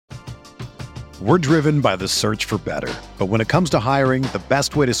We're driven by the search for better. But when it comes to hiring, the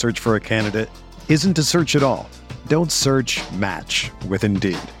best way to search for a candidate isn't to search at all. Don't search, match with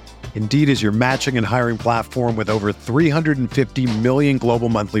Indeed. Indeed is your matching and hiring platform with over 350 million global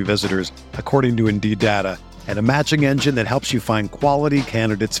monthly visitors, according to Indeed data, and a matching engine that helps you find quality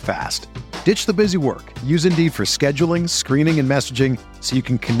candidates fast. Ditch the busy work. Use Indeed for scheduling, screening, and messaging so you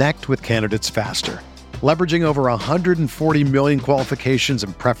can connect with candidates faster. Leveraging over 140 million qualifications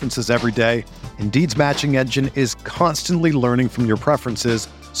and preferences every day, Indeed's matching engine is constantly learning from your preferences,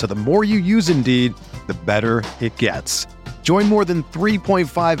 so the more you use Indeed, the better it gets. Join more than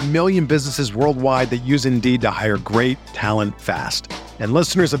 3.5 million businesses worldwide that use Indeed to hire great talent fast. And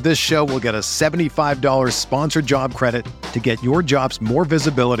listeners of this show will get a $75 sponsored job credit to get your jobs more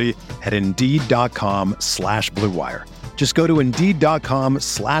visibility at Indeed.com/Blue Wire. Just go to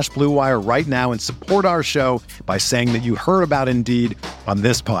Indeed.com/Blue Wire right now and support our show by saying that you heard about Indeed on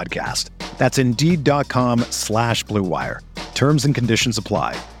this podcast. That's Indeed.com/Blue Wire. Terms and conditions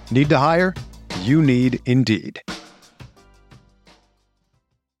apply. Need to hire? You need Indeed.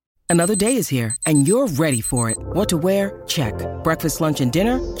 Another day is here, and you're ready for it. What to wear? Check. Breakfast, lunch, and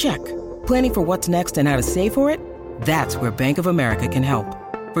dinner? Check. Planning for what's next and how to save for it? That's where Bank of America can help.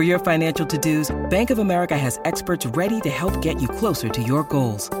 For your financial to-dos, Bank of America has experts ready to help get you closer to your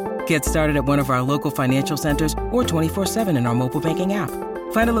goals. Get started at one of our local financial centers or 24/7 in our mobile banking app.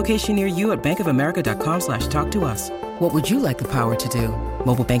 Find a location near you at bankofamerica.com/talktous. What would you like the power to do?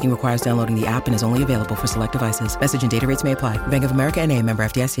 Mobile banking requires downloading the app and is only available for select devices. Message and data rates may apply. Bank of America N.A., member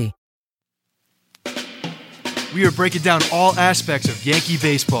FDIC. We are breaking down all aspects of Yankee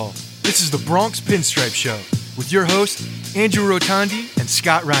baseball. This is the Bronx Pinstripe Show with your hosts, Andrew Rotondi and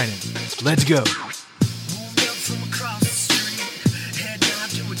Scott Reinen. Let's go.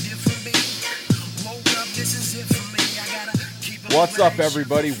 What's up,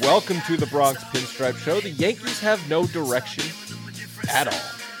 everybody? Welcome to the Bronx Pinstripe Show. The Yankees have no direction at all.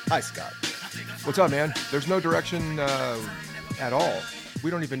 Hi, Scott. What's up, man? There's no direction at all.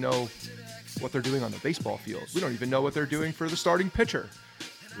 We don't even know what they're doing on the baseball field. We don't even know what they're doing for the starting pitcher.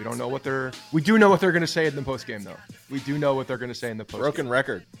 We don't know what we do know what they're going to say in the postgame, though. We do know what they're going to say in the postgame. Broken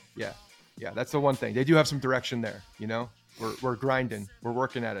record. Yeah, that's the one thing. They do have some direction there, you know? We're grinding. We're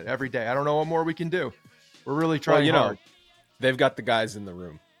working at it every day. I don't know what more we can do. We're really trying hard. They've got the guys in the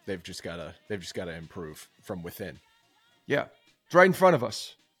room. They've just got to improve from within. Yeah. It's right in front of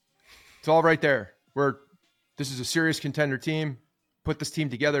us. It's all right there. This is a serious contender team. Put this team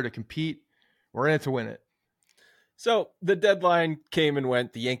together to compete. We're in it to win it. So the deadline came and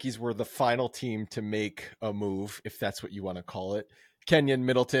went. The Yankees were the final team to make a move, if that's what you want to call it. Kenyon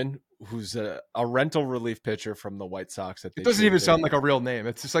Middleton, who's a rental relief pitcher from the White Sox. It doesn't even sound like a real name.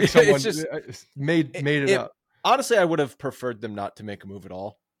 It's just like someone made it up. Honestly, I would have preferred them not to make a move at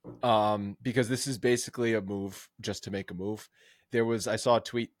all, because this is basically a move just to make a move. I saw a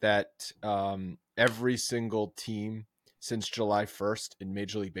tweet that every single team since July 1st in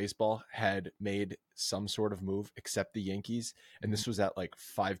Major League Baseball had made some sort of move except the Yankees. And this was at like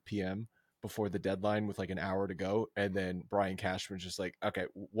 5 p.m. before the deadline with like an hour to go. And then Brian Cashman was just like, okay,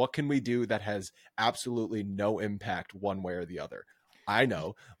 what can we do that has absolutely no impact one way or the other? I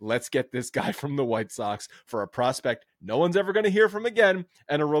know. Let's get this guy from the White Sox for a prospect no one's ever going to hear from again,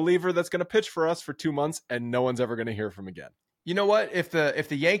 and a reliever that's going to pitch for us for 2 months and no one's ever going to hear from again. You know what? If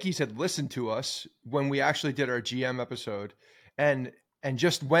the Yankees had listened to us when we actually did our GM episode and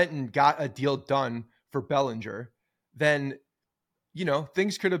just went and got a deal done for Bellinger, then, you know,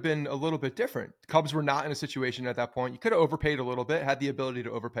 things could have been a little bit different. Cubs were not in a situation at that point. You could have overpaid a little bit, had the ability to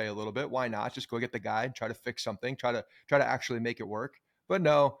overpay a little bit. Why not? Just go get the guy and try to fix something, try to actually make it work. But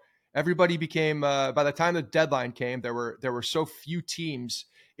no, everybody became, by the time the deadline came, there were so few teams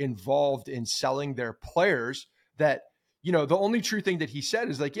involved in selling their players that, you know, the only true thing that he said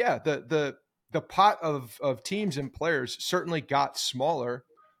is like, yeah, the pot of teams and players certainly got smaller,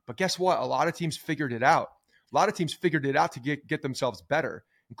 but guess what? A lot of teams figured it out. A lot of teams figured it out to get themselves better,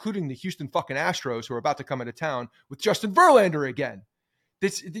 including the Houston fucking Astros, who are about to come into town with Justin Verlander again.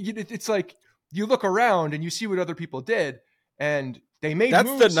 It's like you look around and you see what other people did, and they made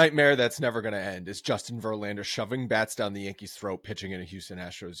moves. That's the nightmare that's never going to end, is Justin Verlander shoving bats down the Yankees' throat, pitching in a Houston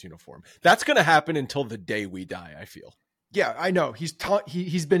Astros uniform. That's going to happen until the day we die, I feel. Yeah, I know. He's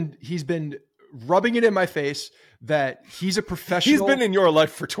been rubbing it in my face that he's a professional. He's been in your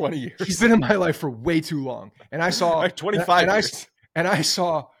life for 20 years. He's been in my life for way too long. And I saw like 25 years.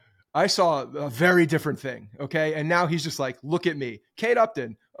 I saw a very different thing. Okay. And now he's just like, look at me. Kate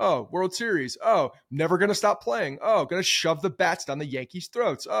Upton. Oh, World Series. Oh, never going to stop playing. Oh, going to shove the bats down the Yankees'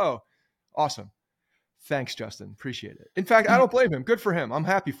 throats. Oh, awesome. Thanks, Justin. Appreciate it. In fact, I don't blame him. Good for him. I'm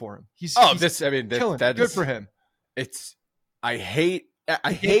happy for him. He's killing. Good for him. I hate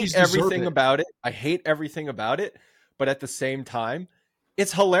everything about it. I hate everything about it. But at the same time,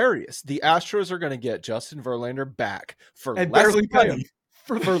 it's hilarious. The Astros are going to get Justin Verlander back for and less barely pay money. him.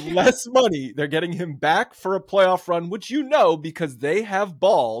 For less money, they're getting him back for a playoff run, which because they have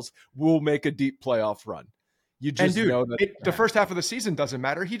balls, will make a deep playoff run. You just know that the first half of the season doesn't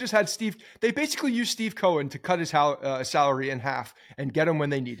matter. He just had they basically used Steve Cohen to cut his salary in half and get him when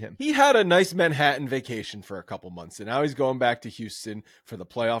they need him. He had a nice Manhattan vacation for a couple months, and now he's going back to Houston for the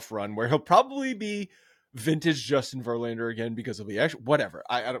playoff run, where he'll probably be vintage Justin Verlander again because of the actual whatever.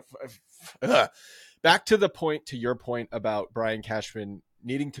 Back to your point about Brian Cashman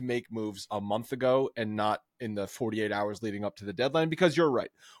needing to make moves a month ago and not in the 48 hours leading up to the deadline, because you're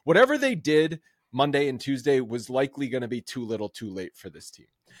right. Whatever they did Monday and Tuesday was likely going to be too little too late for this team.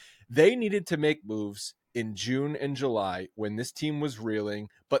 They needed to make moves in June and July when this team was reeling,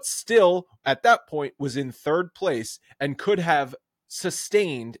 but still at that point was in third place and could have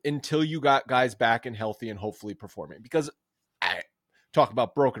sustained until you got guys back and healthy and hopefully performing. Because I talk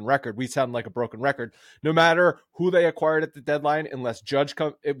about broken record, we sound like a broken record. No matter who they acquired at the deadline, unless Judge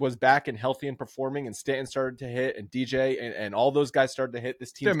it was back and healthy and performing, and Stanton started to hit, and DJ and all those guys started to hit,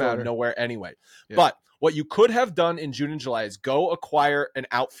 this team's going nowhere anyway. Yeah. But what you could have done in June and July is go acquire an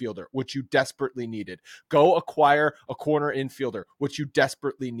outfielder, which you desperately needed. Go acquire a corner infielder, which you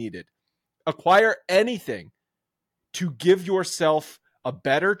desperately needed. Acquire anything to give yourself a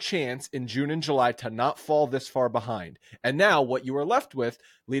better chance in June and July to not fall this far behind. And now what you are left with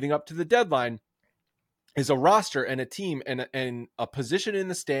leading up to the deadline is a roster and a team and a position in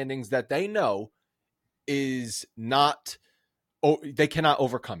the standings that they know is not, they cannot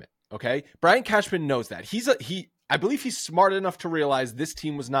overcome it. Okay. Brian Cashman knows that. I believe he's smart enough to realize this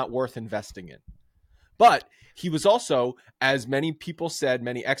team was not worth investing in. But he was also, as many people said,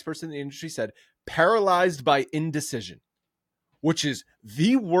 many experts in the industry said, paralyzed by indecision, which is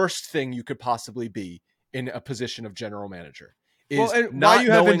the worst thing you could possibly be in a position of general manager. Why do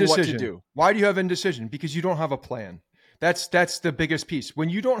you have indecision? Why do you have indecision? Because you don't have a plan. That's the biggest piece. When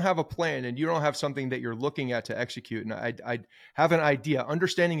you don't have a plan and you don't have something that you're looking at to execute, and I have an idea,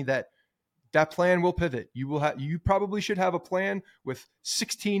 understanding that plan will pivot. You probably should have a plan with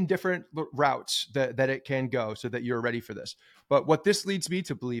 16 different routes that it can go so that you're ready for this. But what this leads me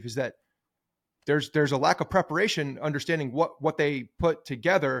to believe is that there's a lack of preparation, understanding what they put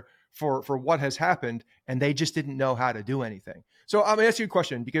together for what has happened, and they just didn't know how to do anything. So I'm going to ask you a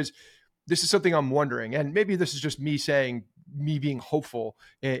question, because this is something I'm wondering, and maybe this is just me being hopeful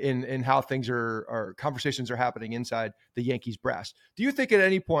in how things are conversations are happening inside the Yankees brass. Do you think at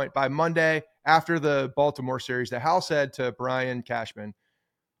any point by Monday after the Baltimore series that Hal said to Brian Cashman,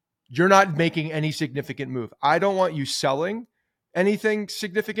 you're not making any significant move? I don't want you selling anything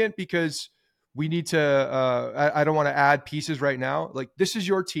significant because we need to, I don't want to add pieces right now. Like, this is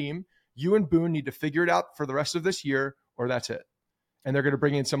your team. You and Boone need to figure it out for the rest of this year, or that's it. And they're going to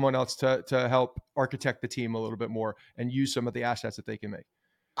bring in someone else to help architect the team a little bit more and use some of the assets that they can make.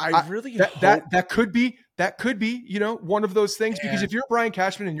 I really hope that could be, one of those things, because if you're Brian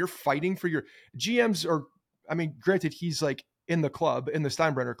Cashman and you're fighting for your GMs, granted, he's like in the club, in the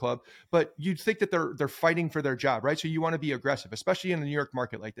Steinbrenner club, but you'd think that they're fighting for their job, right? So you want to be aggressive, especially in the New York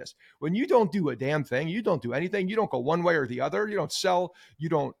market like this. When you don't do a damn thing, you don't do anything, you don't go one way or the other, you don't sell, you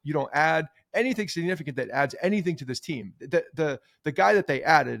don't add anything significant that adds anything to this team. The guy that they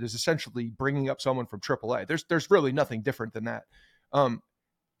added is essentially bringing up someone from AAA. There's really nothing different than that.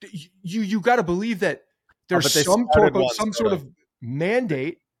 You got to believe that there's some sort of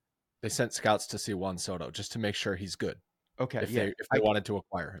mandate. They sent scouts to see Juan Soto just to make sure he's good. Okay. If they wanted to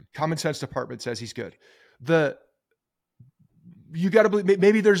acquire him. Common sense department says he's good. You got to believe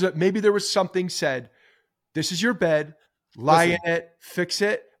maybe there was something said, this is your bed, lie in it, fix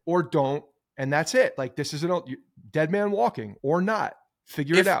it, or don't. And that's it. Like, this is a dead man walking or not.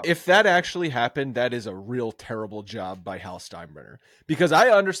 Figure it out. If that actually happened, that is a real terrible job by Hal Steinbrenner, because I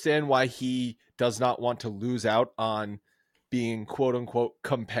understand why he does not want to lose out on being quote unquote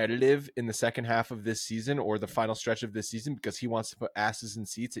competitive in the second half of this season or the final stretch of this season, because he wants to put asses in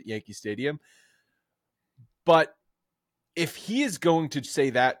seats at Yankee Stadium. But if he is going to say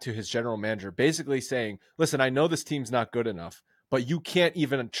that to his general manager, basically saying, listen, I know this team's not good enough, but you can't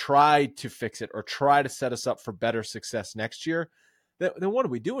even try to fix it or try to set us up for better success next year, then what are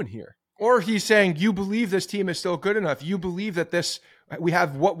we doing here? Or he's saying, you believe this team is still good enough. You believe that we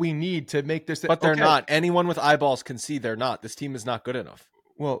have what we need to make this. But they're not. Anyone with eyeballs can see they're not. This team is not good enough.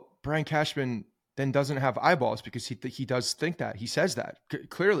 Well, Brian Cashman then doesn't have eyeballs, because he does think that. He says that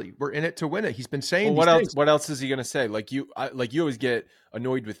clearly. We're in it to win it. He's been saying Well, these things. what else is he going to say? Like you always get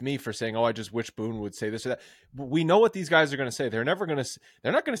annoyed with me for saying, "Oh, I just wish Boone would say this or that." But we know what these guys are going to say. They're not going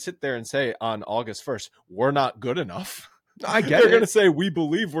to sit there and say on August 1st, "We're not good enough." I get They're it. going to say, "We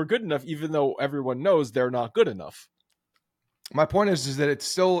believe we're good enough," even though everyone knows they're not good enough. My point is that it's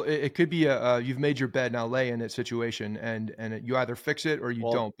still, it could be you've made your bed, now lay in it situation, and you either fix it or you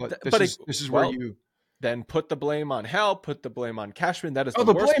don't. But this is where you then put the blame on Hal, put the blame on Cashman. That is the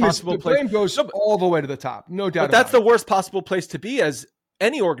worst possible place. The blame goes all the way to the top, no doubt. But that's the worst possible place to be as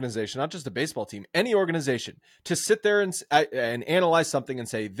any organization, not just a baseball team, any organization, to sit there and analyze something and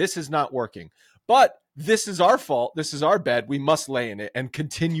say, this is not working. But this is our fault. This is our bed. We must lay in it and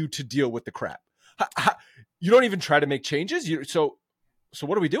continue to deal with the crap. You don't even try to make changes. So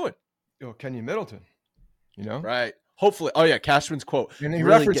what are we doing? Kenyon Middleton, right? Hopefully. Oh yeah, Cashman's quote. And he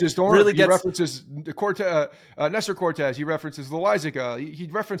references references Nestor Cortez. He references Loizaga. He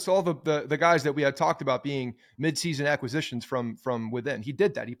referenced all the guys that we had talked about being mid-season acquisitions from within. He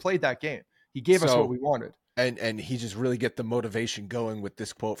did that. He played that game. He gave us what we wanted. And he just really get the motivation going with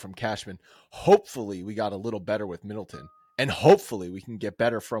this quote from Cashman. Hopefully we got a little better with Middleton, and hopefully we can get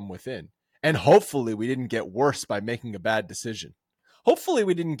better from within. And hopefully we didn't get worse by making a bad decision. Hopefully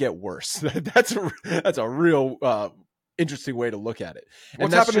we didn't get worse. That's a real interesting way to look at it.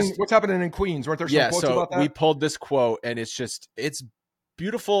 What's happening in Queens? Weren't there some quotes about that? We pulled this quote, and it's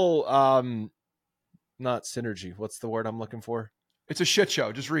beautiful. Not synergy. What's the word I'm looking for? It's a shit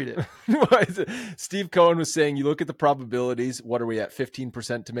show. Just read it. Steve Cohen was saying, you look at the probabilities. What are we at?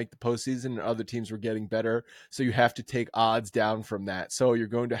 15% to make the postseason, and other teams were getting better. So you have to take odds down from that. So you're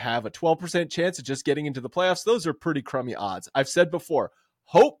going to have a 12% chance of just getting into the playoffs. Those are pretty crummy odds. I've said before,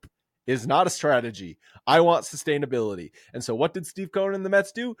 hope is not a strategy. I want sustainability. And so what did Steve Cohen and the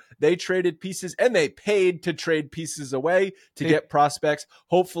Mets do? They traded pieces, and they paid to trade pieces away to get prospects,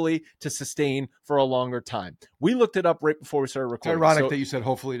 hopefully to sustain for a longer time. We looked it up right before we started recording. It's ironic that you said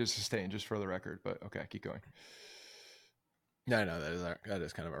hopefully to sustain, just for the record, but okay, keep going. No, that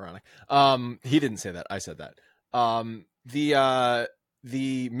is kind of ironic. He didn't say that. I said that.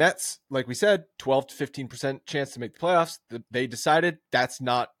 The Mets, like we said, 12 to 15% chance to make the playoffs. They decided that's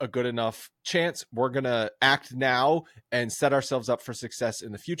not a good enough chance. We're going to act now and set ourselves up for success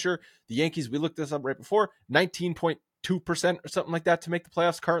in the future. The Yankees, we looked this up right before, 19.2% or something like that to make the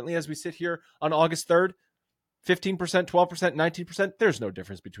playoffs currently as we sit here on August 3rd. 15%, 12%, 19%. There's no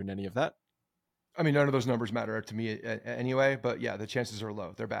difference between any of that. I mean, none of those numbers matter to me anyway, but yeah, the chances are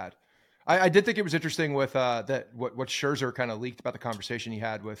low. They're bad. I did think it was interesting with that what Scherzer kind of leaked about the conversation he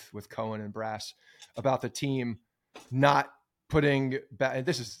had with Cohen and Brass about the team not putting back. And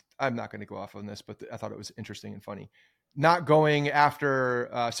I'm not going to go off on this, but I thought it was interesting and funny. Not going after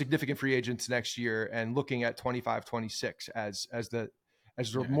significant free agents next year and looking at 25, 26 as the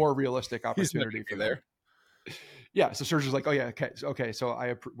more realistic opportunity for there. Yeah. So Scherzer's like, oh yeah, okay.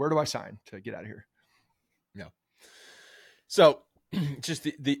 So where do I sign to get out of here? No. So. Just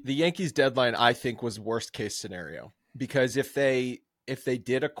the Yankees deadline, I think, was worst case scenario, because if they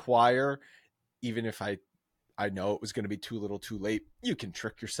did acquire, even if I know it was going to be too little too late, you can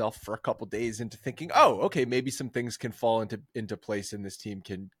trick yourself for a couple days into thinking, oh, okay, maybe some things can fall into place and this team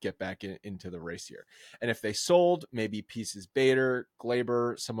can get back into the race here. And if they sold maybe pieces Bader,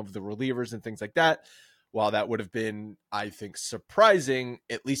 Glaber, some of the relievers and things like that, while that would have been, I think, surprising,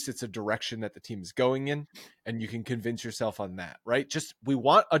 at least it's a direction that the team is going in, and you can convince yourself on that, right? Just, we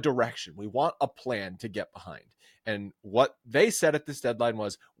want a direction. We want a plan to get behind. And what they said at this deadline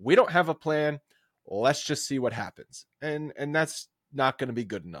was, we don't have a plan. Let's just see what happens. And that's not going to be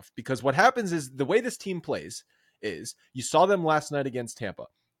good enough, because what happens is the way this team plays is, you saw them last night against Tampa.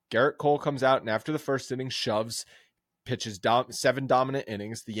 Garrett Cole comes out and after the first inning shoves, pitches 7 dominant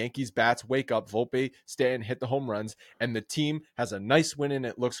innings. The Yankees bats wake up, Volpe, Stanton hit the home runs, and the team has a nice win and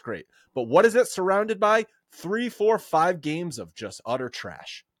it looks great. But what is it surrounded by? 3, 4, 5 games of just utter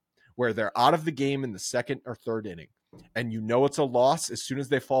trash, where they're out of the game in the second or third inning. And you know it's a loss as soon as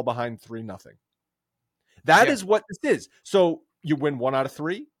they fall behind 3-0. That is what this is. So you win 1 out of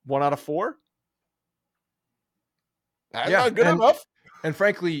 3, 1 out of 4. That's not good enough. And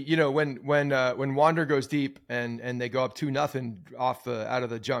frankly, when Wander goes deep and they go up 2-0 out of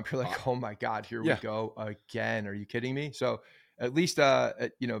the jump, you're like, oh my God, here we go again. Are you kidding me? So at least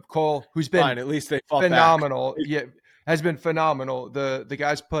Cole, who's been fine, at least they fought phenomenal, back. Has been phenomenal. The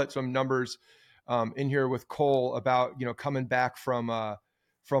guys put some numbers in here with Cole about coming back from a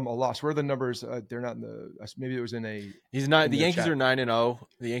loss. Where are the numbers? They're not in the. Maybe it was in a. He's not. The Yankees are 9-0.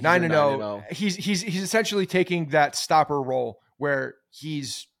 The Yankees 9-0. He's essentially taking that stopper role where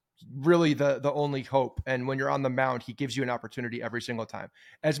he's really the only hope. And when you're on the mound, he gives you an opportunity every single time.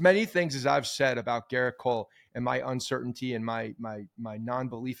 As many things as I've said about Garrett Cole and my uncertainty and my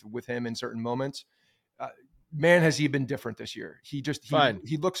non-belief with him in certain moments, man, has he been different this year. He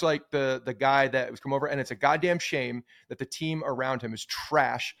looks like the guy that was come over, and it's a goddamn shame that the team around him is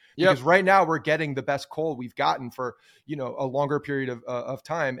trash, because right now we're getting the best Cole we've gotten for, a longer period of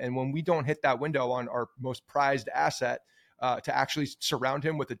time. And when we don't hit that window on our most prized asset, to actually surround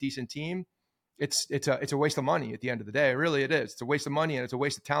him with a decent team, it's a waste of money at the end of the day. Really, it is. It's a waste of money, and it's a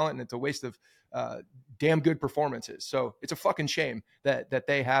waste of talent, and it's a waste of damn good performances. So it's a fucking shame that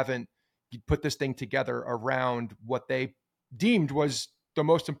they haven't put this thing together around what they deemed was the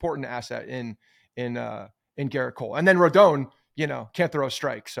most important asset in Garrett Cole. And then Rodon, can't throw a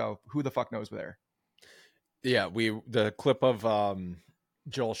strike. So who the fuck knows there? Yeah, the clip of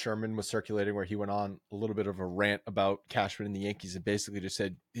Joel Sherman was circulating where he went on a little bit of a rant about Cashman and the Yankees, and basically just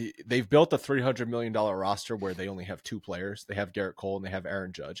said they've built a $300 million roster where they only have two players. They have Garrett Cole and they have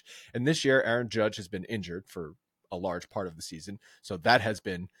Aaron Judge. And this year, Aaron Judge has been injured for a large part of the season. So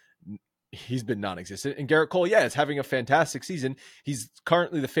he's been non-existent. And Garrett Cole, is having a fantastic season. He's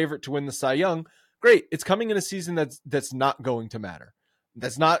currently the favorite to win the Cy Young. Great. It's coming in a season that's not going to matter.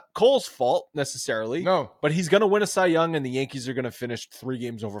 That's not Cole's fault necessarily. No. But he's going to win a Cy Young, and the Yankees are going to finish 3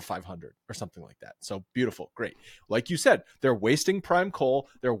 games over 500 or something like that. So beautiful. Great. Like you said, they're wasting prime Cole.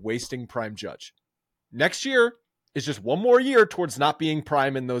 They're wasting prime Judge. Next year is just one more year towards not being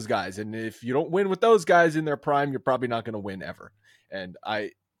prime in those guys. And if you don't win with those guys in their prime, you're probably not going to win ever. And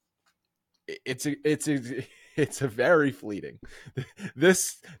it's a very fleeting.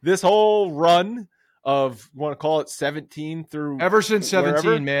 This whole run of, you want to call it 17 through ever since 17,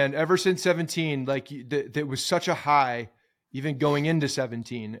 wherever? Man, ever since 17, like there was such a high even going into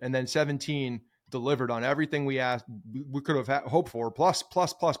 17, and then 17 delivered on everything we asked, we could have hoped for, plus.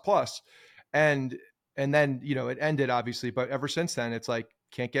 And then, it ended obviously, but ever since then, it's like,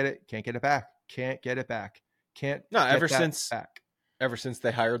 can't get it back. Ever since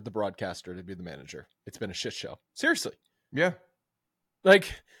they hired the broadcaster to be the manager, it's been a shit show. Seriously. Yeah.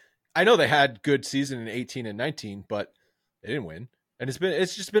 Like, I know they had good season in 18 and 19, but they didn't win. And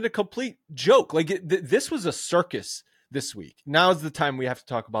it's just been a complete joke. Like this was a circus this week. Now's the time we have to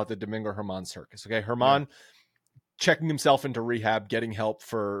talk about the Domingo Germán circus. Okay. Germán checking himself into rehab, getting help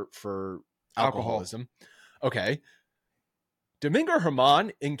for alcoholism. Okay. Domingo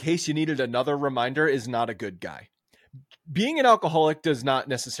Germán, in case you needed another reminder, is not a good guy. Being an alcoholic does not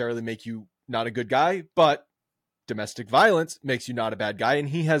necessarily make you not a good guy, but domestic violence makes you not a bad guy, and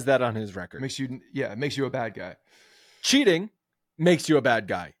he has that on his record. It makes you a bad guy. Cheating makes you a bad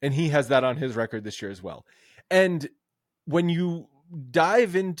guy, and he has that on his record this year as well. And when you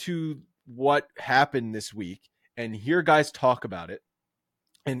dive into what happened this week and hear guys talk about it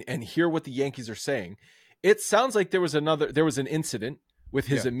and hear what the Yankees are saying, it sounds like there was an incident with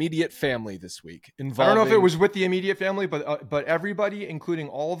his immediate family this week. I don't know if it was with the immediate family, but everybody, including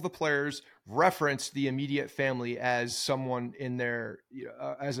all of the players, referenced the immediate family as someone in there,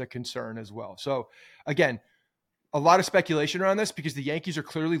 as a concern as well. So again, a lot of speculation around this because the Yankees are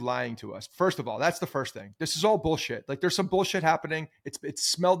clearly lying to us. First of all, that's the first thing. This is all bullshit. Like, there's some bullshit happening. It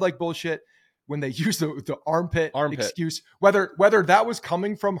smelled like bullshit when they used the armpit excuse, whether that was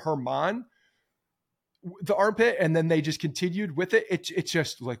coming from Germán, the armpit, and then they just continued with it. It's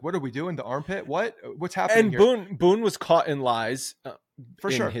just like, what are we doing? The armpit? What's happening? And Boone was caught in lies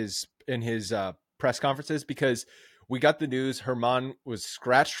for sure in his press conferences, because we got the news Germán was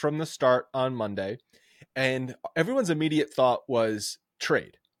scratched from the start on Monday, and everyone's immediate thought was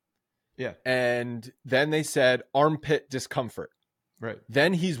trade. Yeah. And then they said armpit discomfort. Right.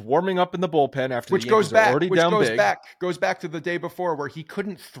 Then he's warming up in the bullpen after which the Yankees goes back, are already which down goes big. goes back to the day before where he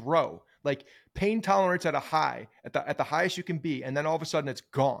couldn't throw. Like, pain tolerance at the highest you can be, and then all of a sudden it's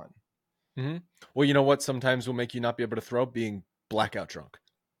gone. Mm-hmm. Well, you know what? Sometimes will make you not be able to throw, being blackout drunk.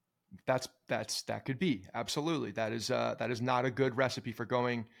 That could be, absolutely. That is not a good recipe for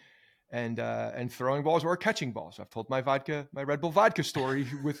going and throwing balls or catching balls. I've told my Red Bull vodka story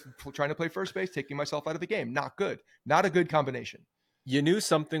with trying to play first base, taking myself out of the game. Not good. Not a good combination. You knew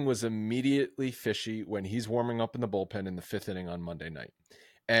something was immediately fishy when he's warming up in the bullpen in the 5th inning on Monday night.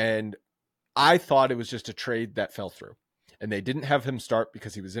 And I thought it was just a trade that fell through. And they didn't have him start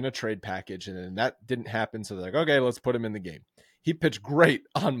because he was in a trade package, and then that didn't happen. So they're like, okay, let's put him in the game. He pitched great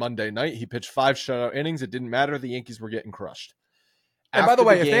on Monday night. He pitched 5 shutout innings. It didn't matter. The Yankees were getting crushed. And by the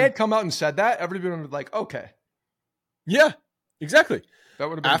way, if they had come out and said that, everybody would have been like, okay. Yeah, exactly. That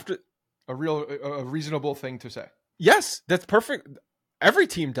would have been a reasonable thing to say. Yes, that's perfect. Every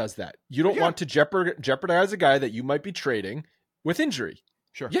team does that. You don't want to jeopardize a guy that you might be trading with injury.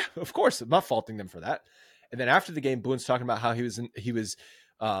 Sure. Yeah, of course. I'm not faulting them for that. And then after the game, Boone's talking about how he was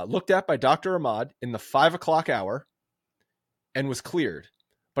looked at by Dr. Ahmad in the 5 o'clock hour and was cleared.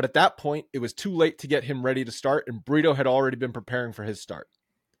 But at that point, it was too late to get him ready to start, and Brito had already been preparing for his start.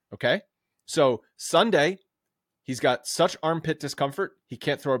 Okay? So Sunday, he's got such armpit discomfort, he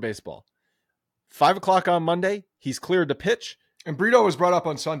can't throw a baseball. 5 o'clock on Monday, he's cleared to pitch. And Brito was brought up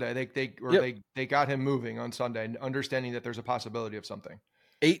on Sunday. They got him moving on Sunday, understanding that there's a possibility of something.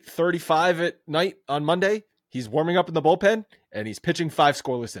 8:35 at night on Monday, he's warming up in the bullpen, and he's pitching 5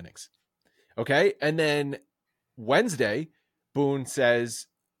 scoreless innings. Okay? And then Wednesday, Boone says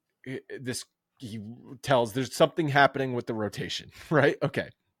he tells there's something happening with the rotation, right? Okay.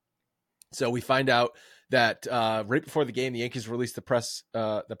 So we find out that right before the game, the Yankees released the press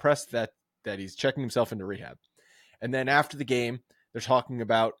that he's checking himself into rehab. And then after the game, they're talking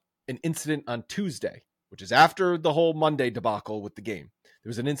about an incident on Tuesday, which is after the whole Monday debacle with the game. There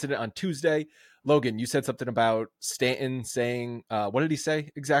was an incident on Tuesday. Logan, you said something about Stanton saying, what did he say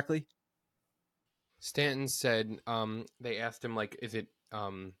exactly? Stanton said they asked him, like, is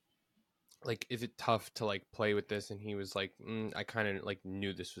it tough to like play with this? And he was like, I kind of like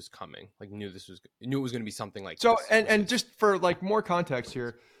knew this was coming, like knew it was going to be something like so. This. And just for like more context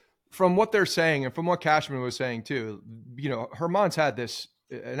here, from what they're saying and from what Cashman was saying too, you know, Germán's had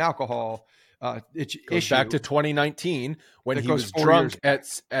an alcohol issue back to 2019 when he was drunk at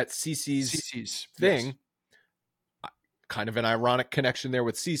CC's thing. Yes. Kind of an ironic connection there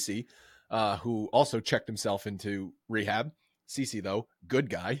with CC, who also checked himself into rehab. CC though, good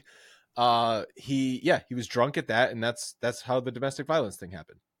guy. He was drunk at that, and that's how the domestic violence thing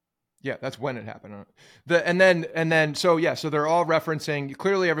happened. Yeah, that's when it happened. So they're all referencing,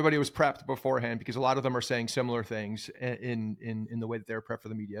 clearly everybody was prepped beforehand, because a lot of them are saying similar things in the way that they're prepped for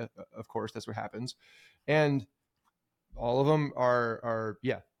the media. Of course, that's what happens. And all of them are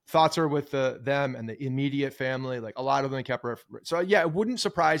thoughts are with them and the immediate family. Like a lot of them kept so yeah, it wouldn't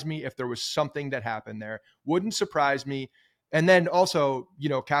surprise me if there was something that happened there. Wouldn't surprise me. And then also, you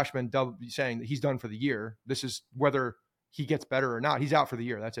know, Cashman saying that he's done for the year. This is whether he gets better or not. He's out for the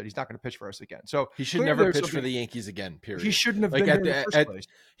year. That's it. He's not going to pitch for us again. So he should never pitch for the Yankees again, period. He shouldn't have been here in the first place.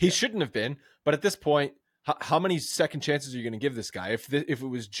 He shouldn't have been. But at this point, how many second chances are you going to give this guy? If it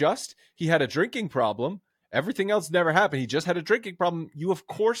was just he had a drinking problem, everything else never happened. He just had a drinking problem. You, of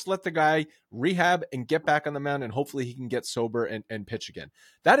course, let the guy rehab and get back on the mound, and hopefully he can get sober and pitch again.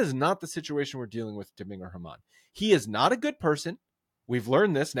 That is not the situation we're dealing with Domingo Germán. He is not a good person. We've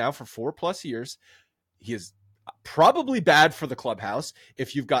learned this now for 4+ years. He is probably bad for the clubhouse.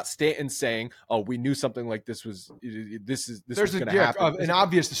 If you've got Stanton saying, "Oh, we knew something like this was going to happen," an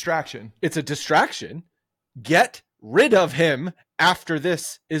obvious distraction. It's a distraction. Get rid of him after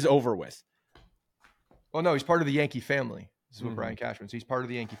this is over with. Well, no, he's part of the Yankee family. This is what Brian Cashman says. He's part of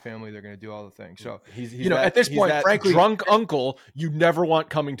the Yankee family. They're going to do all the things. So he's at this point, frankly, drunk uncle you never want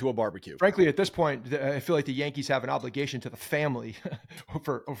coming to a barbecue. Frankly, at this point, I feel like the Yankees have an obligation to the family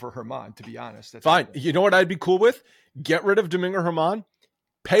over Germán. To be honest, that's fine. You know what I'd be cool with? Get rid of Domingo Germán.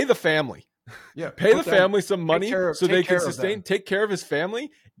 Pay the family. Yeah, pay the family some money so they can sustain. Take care of his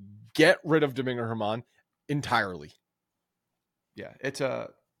family. Get rid of Domingo Germán entirely. Yeah, it's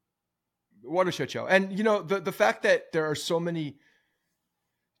what a shit show. And, you know, the fact that there are so many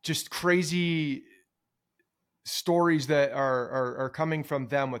just crazy stories that are coming from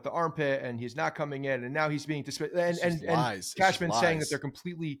them with the armpit, and he's not coming in, and now he's being dismissed. And Cashman saying that they're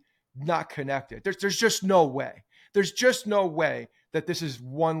completely not connected. There's just no way. There's just no way that this is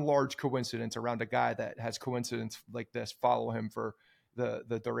one large coincidence around a guy that has coincidence like this follow him for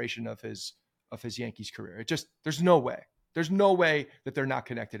the duration of his Yankees career. There's no way. There's no way that they're not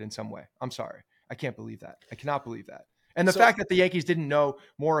connected in some way. I'm sorry. I can't believe that. I cannot believe that. And the fact that the Yankees didn't know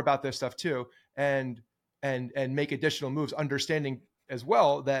more about this stuff too, and make additional moves, understanding as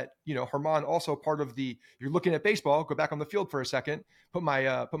well that, you know, Germán also part of you're looking at baseball, go back on the field for a second, put my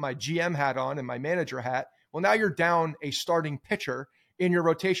GM hat on and my manager hat. Well, now you're down a starting pitcher in your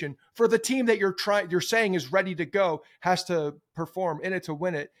rotation for the team that you're saying is ready to go, has to perform in it to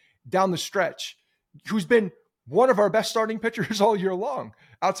win it down the stretch, who's been one of our best starting pitchers all year long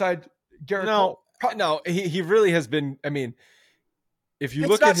outside Garrett Cole. No, he really has been. I mean, if you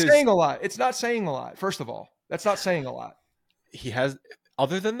look at his, saying a lot. It's not saying a lot. First of all, that's not saying a lot. He has,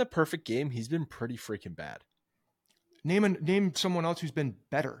 other than the perfect game, he's been pretty freaking bad. Name someone else who's been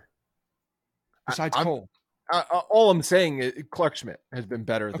better besides Cole. All I'm saying is Clark Schmidt has been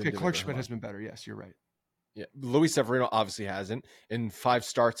better. Okay, Clark Schmidt has been better. Yes, you're right. Yeah, Luis Severino obviously hasn't. In 5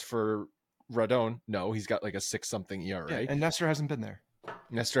 starts for Rodon, no, he's got like a 6-something ERA. Yeah, and Nestor hasn't been there.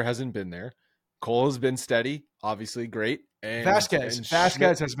 Nestor hasn't been there. Cole has been steady, obviously great. And Vasquez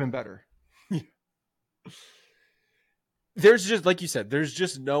has been better. There's just, like you said, there's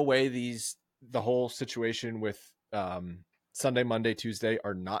just no way the whole situation with Sunday, Monday, Tuesday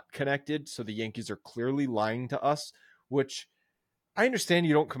are not connected. So the Yankees are clearly lying to us, which I understand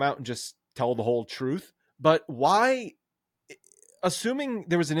you don't come out and just tell the whole truth, but why, assuming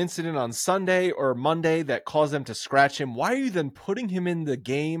there was an incident on Sunday or Monday that caused them to scratch him, why are you then putting him in the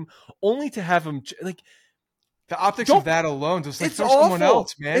game only to have him like the optics of that alone? Just like it's throw someone awful.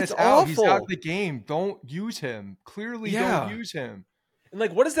 else, man. It's out. He's awful. out of the game. Don't use him. Clearly, don't use him. And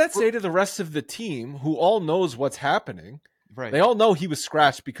like, what does that say to the rest of the team who all knows what's happening? Right. They all know he was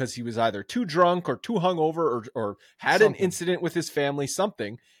scratched because he was either too drunk or too hungover or had Something. an incident with his family,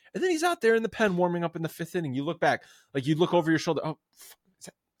 something. And then he's out there in the pen warming up in the 5th inning. You look back, like you look over your shoulder. Oh, is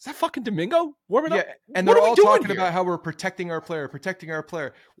that fucking Domingo warming up? And they're all talking about how we're protecting our player.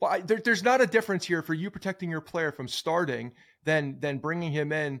 Well, there's not a difference here for you protecting your player from starting than bringing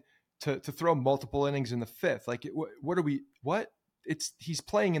him in to throw multiple innings in the 5th. Like, what? He's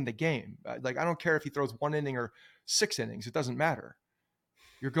playing in the game. Like, I don't care if he throws 1 inning or 6 innings. It doesn't matter.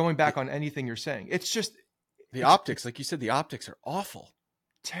 You're going back on anything you're saying. It's just the optics. Like you said, the optics are awful.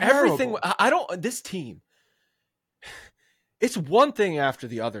 Terrible. Everything. This team, it's one thing after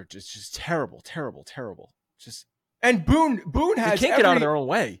the other. Just terrible. Just, and Boone has, they can't get out of their own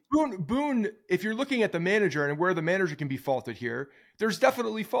way. Boone, if you're looking at the manager and where the manager can be faulted here, there's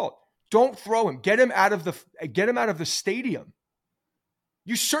definitely fault. Don't throw him. Get him out of the stadium.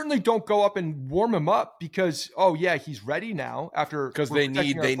 You certainly don't go up and warm him up because, he's ready now because they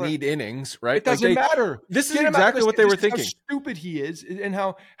need innings, right? It doesn't matter. This is exactly what they were thinking. How stupid he is and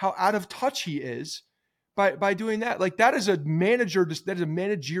how out of touch he is by doing that. Like, that is a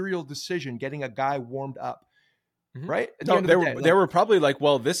managerial decision, getting a guy warmed up. Right? They were probably like,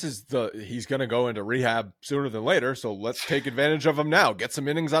 well, he's going to go into rehab sooner than later, so let's take advantage of him now. Get some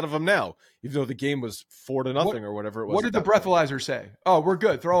innings out of him now, even though the game was 4-0 or whatever it was. What did the breathalyzer say? Oh, we're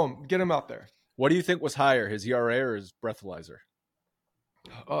good. Throw him. Get him out there. What do you think was higher, his ERA or his breathalyzer?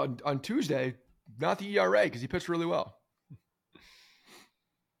 On Tuesday, not the ERA, because he pitched really well.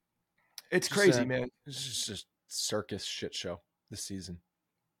 It's crazy, man. It's just circus shit show this season.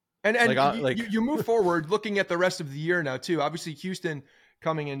 And you move forward looking at the rest of the year now too. Obviously, Houston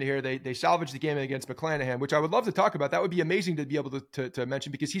coming into here, they salvaged the game against McClanahan, which I would love to talk about. That would be amazing to be able to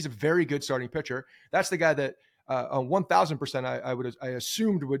mention because he's a very good starting pitcher. That's the guy that on 1,000% I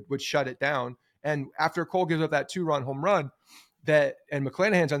assumed would shut it down. And after Cole gives up that 2-run home run, and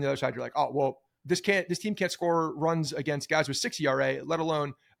McClanahan's on the other side, you're like, oh well, this team can't score runs against guys with 6 ERA, let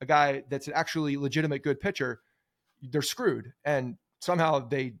alone a guy that's an actually legitimate good pitcher. They're screwed, and somehow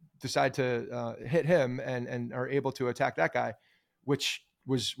they decide to hit him and are able to attack that guy, which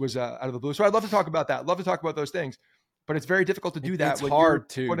was out of the blue. So I'd love to talk about that. Love to talk about those things, but it's very difficult to do that. It's hard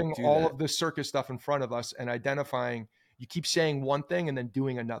to putting all of this circus stuff in front of us and identifying. You keep saying one thing and then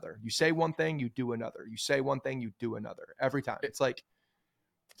doing another. You say one thing, you do another. You say one thing, you do another. Every time. It's like,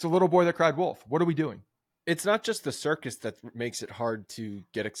 it's a little boy that cried wolf. What are we doing? It's not just the circus that makes it hard to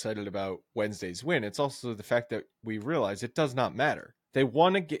get excited about Wednesday's win. It's also the fact that we realize it does not matter. They're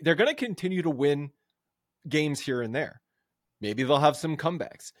going to continue to win games here and there. Maybe they'll have some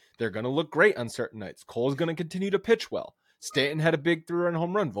comebacks. They're going to look great on certain nights. Cole's going to continue to pitch well. Stanton had a big 3-run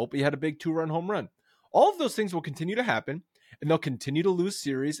home run. Volpe had a big 2-run home run. All of those things will continue to happen, and they'll continue to lose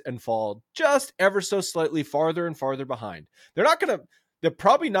series and fall just ever so slightly farther and farther behind. They're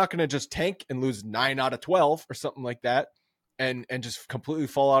probably not going to just tank and lose 9 out of 12 or something like that and just completely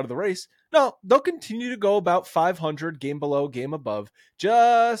fall out of the race. No, they'll continue to go about 500, game below, game above,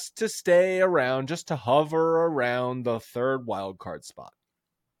 just to stay around, just to hover around the 3rd wild card spot.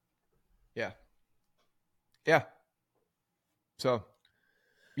 Yeah. So,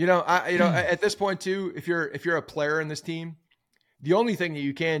 at this point too, if you're a player in this team, the only thing that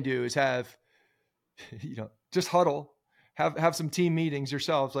you can do is have, just huddle, have some team meetings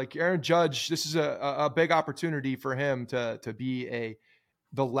yourselves. Like Aaron Judge, this is a big opportunity for him to be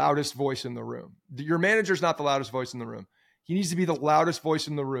the loudest voice in the room. Your manager's not the loudest voice in the room. He needs to be the loudest voice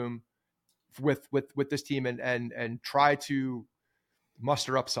in the room with this team and try to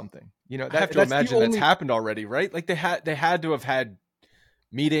muster up something. I have to imagine that's happened already, right? Like they had to have had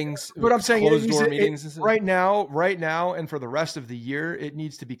meetings. But I'm saying meetings right now, and for the rest of the year, it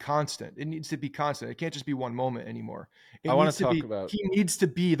needs to be constant. It needs to be constant. It can't just be one moment anymore. He needs to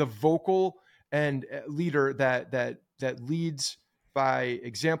be the vocal and leader that leads by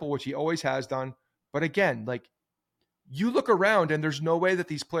example, which he always has done. But again, like you look around and there's no way that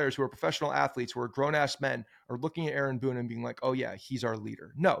these players who are professional athletes, who are grown ass men, are looking at Aaron Boone and being like, oh yeah, he's our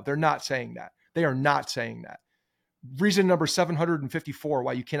leader. No, they're not saying that. They are not saying that. Reason number 754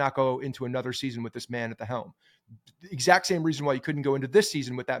 why you cannot go into another season with this man at the helm. The exact same reason why you couldn't go into this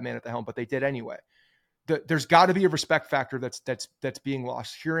season with that man at the helm, but they did anyway. There's got to be a respect factor that's being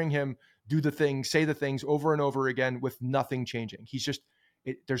lost. Hearing him do the things, say the things over and over again with nothing changing. He's just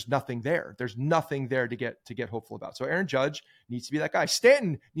there's nothing there. There's nothing there to get hopeful about. So Aaron Judge needs to be that guy.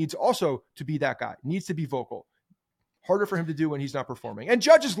 Stanton needs also to be that guy. Needs to be vocal. Harder for him to do when he's not performing. And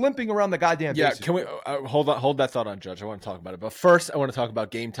Judge is limping around the goddamn bases. Can we hold that thought on Judge? I want to talk about it. But first, I want to talk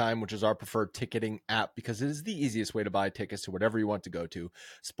about Game Time, which is our preferred ticketing app because it is the easiest way to buy tickets to whatever you want to go to.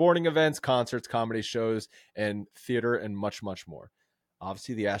 Sporting events, concerts, comedy shows, and theater, and much, much more.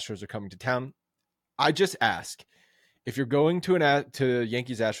 Obviously, the Astros are coming to town. I just ask, if you're going to a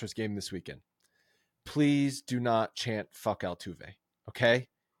Yankees-Astros game this weekend, please do not chant "fuck Altuve," okay?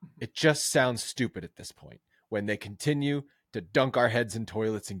 It just sounds stupid at this point. When they continue to dunk our heads in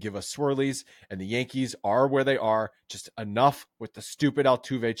toilets and give us swirlies, and the Yankees are where they are, just enough with the stupid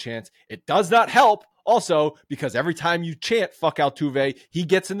Altuve chants. It does not help also because every time you chant "fuck Altuve," he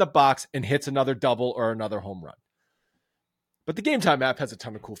gets in the box and hits another double or another home run. But the Game Time app has a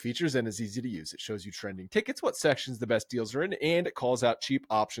ton of cool features and is easy to use. It shows you trending tickets, what sections the best deals are in, and it calls out cheap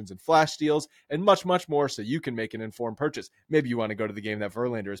options and flash deals and much, much more so you can make an informed purchase. Maybe you want to go to the game that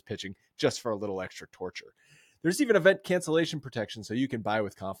Verlander is pitching just for a little extra torture. There's even event cancellation protection so you can buy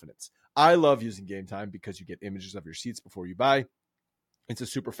with confidence. I love using Game Time because you get images of your seats before you buy. It's a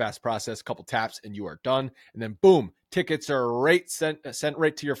super fast process, couple taps, and you are done. And then boom, tickets are sent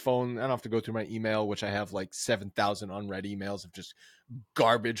right to your phone. I don't have to go through my email, which I have like 7,000 unread emails of just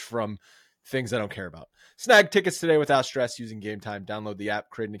garbage from things I don't care about. Snag tickets today without stress using Game Time. Download the app,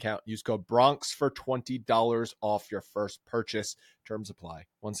 create an account, use code BRONX for $20 off your first purchase. Terms apply.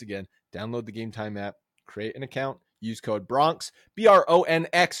 Once again, download the Game Time app, create an account, use code BRONX,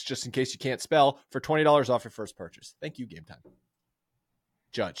 BRONX, just in case you can't spell, for $20 off your first purchase. Thank you, Game Time.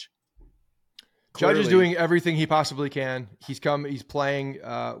 Judge is doing everything he possibly can. He's playing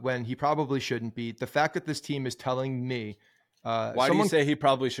when he probably shouldn't be. The fact that this team is telling me, why do you say he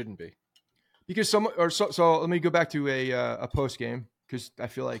probably shouldn't be? Because so let me go back to a post game because I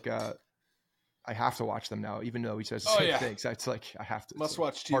feel like I have to watch them now, even though he says the same things. It's like I have to. Must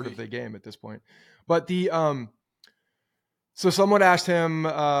watch TV. Part of the game at this point. But so someone asked him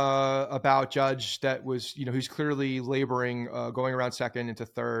about Judge that was, he's clearly laboring, going around second into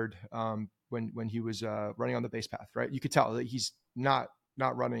third when he was running on the base path, right? You could tell that he's not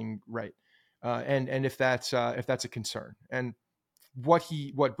running right. And if that's a concern. And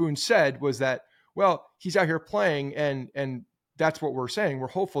what Boone said was that, well, he's out here playing and that's what we're saying. We're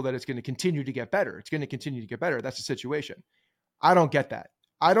hopeful that it's going to continue to get better. It's going to continue to get better. That's the situation. I don't get that.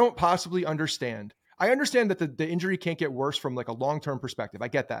 I don't possibly understand. I understand that the injury can't get worse from like a long-term perspective. I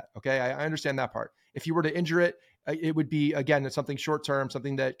get that. Okay. I understand that part. If you were to injure it, it would be, again, it's something short-term,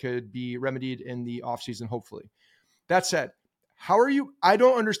 something that could be remedied in the offseason, hopefully. That said, I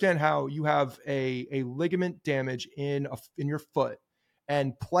don't understand how you have a ligament damage in your foot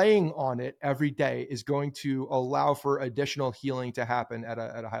and playing on it every day is going to allow for additional healing to happen at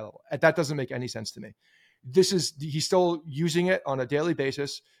a high level. That doesn't make any sense to me. He's still using it on a daily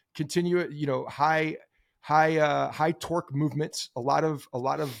basis, continue, high torque movements, a lot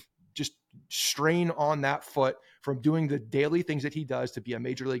of just strain on that foot from doing the daily things that he does to be a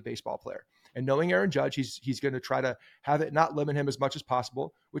Major League Baseball player. And knowing Aaron Judge, he's going to try to have it not limit him as much as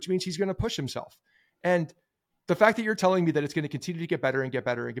possible, which means he's going to push himself. And the fact that you're telling me that it's going to continue to get better and get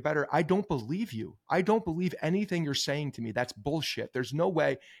better and get better, I don't believe you. I don't believe anything you're saying to me. That's bullshit. There's no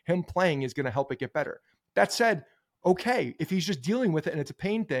way him playing is going to help it get better. That said, okay, if he's just dealing with it and it's a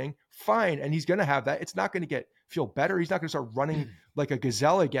pain thing, fine. And he's going to have that. It's not going to feel better. He's not going to start running like a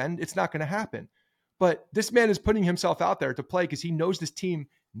gazelle again. It's not going to happen. But this man is putting himself out there to play because he knows this team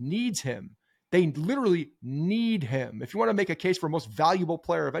needs him. They literally need him. If you want to make a case for most valuable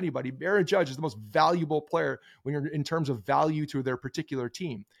player of anybody, Aaron Judge is the most valuable player when you're in terms of value to their particular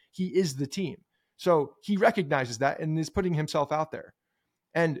team. He is the team. So he recognizes that and is putting himself out there.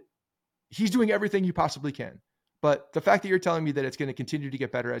 And he's doing everything you possibly can. But the fact that you're telling me that it's going to continue to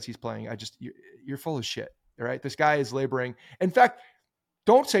get better as he's playing, you're full of shit. All right. This guy is laboring. In fact,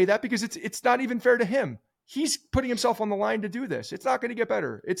 don't say that because it's not even fair to him. He's putting himself on the line to do this. It's not going to get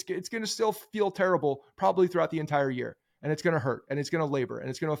better. It's going to still feel terrible probably throughout the entire year. And it's going to hurt and it's going to labor and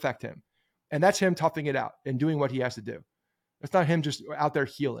it's going to affect him. And that's him toughing it out and doing what he has to do. It's not him just out there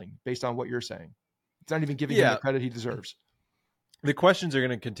healing based on what you're saying. It's not even giving him the credit he deserves. The questions are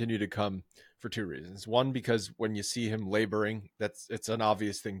going to continue to come for two reasons. One, because when you see him laboring, it's an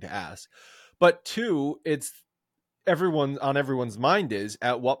obvious thing to ask. But two, it's everyone's mind is,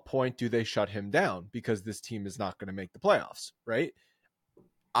 at what point do they shut him down? Because this team is not going to make the playoffs, right?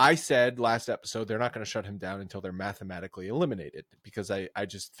 I said last episode, they're not going to shut him down until they're mathematically eliminated, because I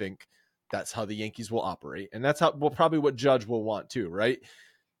just think that's how the Yankees will operate. And that's probably what Judge will want too, right?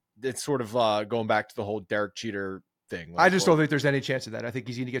 It's sort of going back to the whole Derek Jeter thing. I just don't think there's any chance of that. I think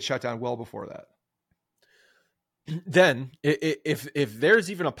he's going to get shut down well before that. Then if there's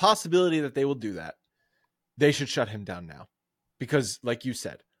even a possibility that they will do that, they should shut him down now. Because like you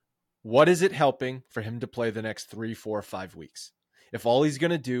said, what is it helping for him to play the next 3, 4, 5 weeks? If all he's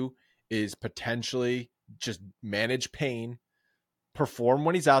going to do is potentially just manage pain, perform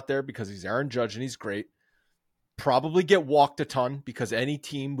when he's out there because he's Aaron Judge and he's great, probably get walked a ton because any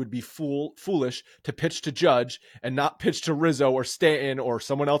team would be foolish to pitch to Judge and not pitch to Rizzo or Stanton or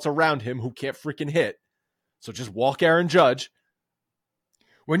someone else around him who can't freaking hit. So just walk Aaron Judge.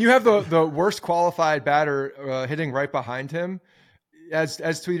 When you have the worst qualified batter hitting right behind him, as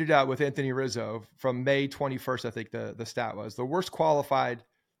tweeted out with Anthony Rizzo from May 21st, I think the stat was, the worst qualified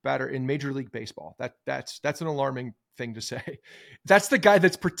batter in Major League Baseball. That's an alarming thing to say. That's the guy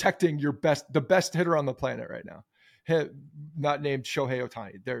that's protecting the best hitter on the planet right now. Not named Shohei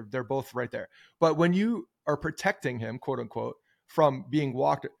Ohtani. They're both right there. But when you are protecting him, quote unquote, from being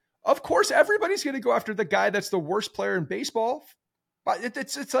walked, of course everybody's going to go after the guy that's the worst player in baseball. But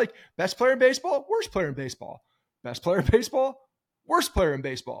it's like best player in baseball, worst player in baseball, best player in baseball, worst player in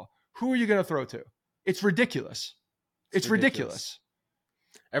baseball. Who are you going to throw to? It's ridiculous. It's ridiculous.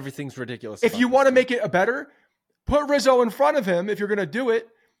 Everything's ridiculous. If you want to make it a better, put Rizzo in front of him if you're going to do it,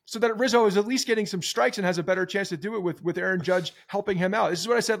 so that Rizzo is at least getting some strikes and has a better chance to do it with Aaron Judge helping him out. This is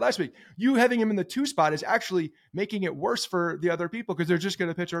what I said last week. You having him in the 2 spot is actually making it worse for the other people because they're just going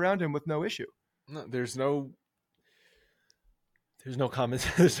to pitch around him with no issue. No, there's no common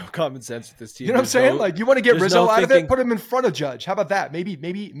sense with this team. You know what I'm saying? Like, you want to get Rizzo out of it, put him in front of Judge. How about that?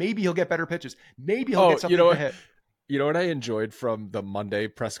 Maybe he'll get better pitches. Maybe he'll get something to hit. You know what I enjoyed from the Monday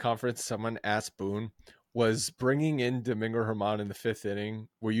press conference? Someone asked Boone, was bringing in Domingo Germán in the 5th inning,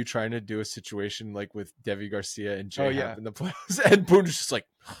 were you trying to do a situation like with Devi Garcia and J-Hap in the playoffs? And Boone was just like,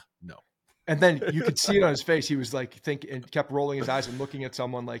 no. And then you could see it on his face. He was like, and kept rolling his eyes and looking at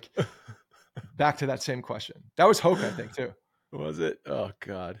someone like, back to that same question. That was Hoke, I think, too. Was it? Oh,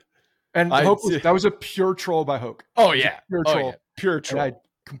 God. And Hoke that was a pure troll by Hoke. Oh, yeah. Pure troll. Yeah. Pure troll. And I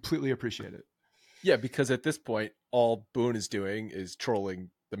completely appreciate it. Yeah, because at this point, all Boone is doing is trolling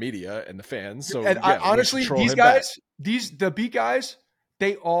the media and the fans. So, and honestly, these guys, the beat guys,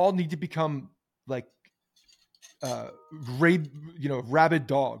 they all need to become like rabid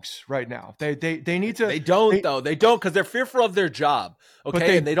dogs right now. They need to. They don't because they're fearful of their job.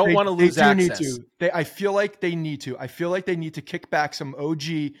 Okay, and they don't want to lose access. Need to. I feel like they need to. I feel like they need to kick back some OG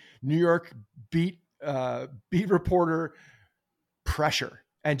New York beat reporter pressure.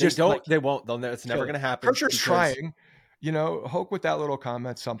 And just they won't. It's never going to happen. Pressure's trying. Hoke with that little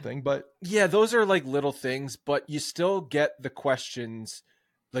comment, something, but yeah, those are like little things, but you still get the questions,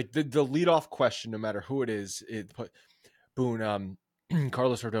 like the leadoff question, no matter who it is. Boone,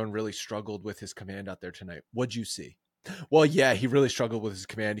 Carlos Rodon really struggled with his command out there tonight. What'd you see? Well, yeah, he really struggled with his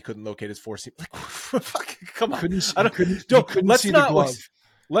command. He couldn't locate his 4-seam. Like, come on.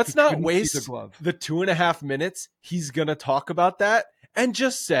 Let's not waste the 2.5 minutes he's going to talk about that and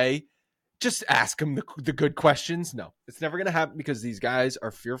just ask him the good questions. No, it's never going to happen because these guys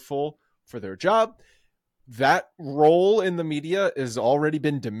are fearful for their job. That role in the media has already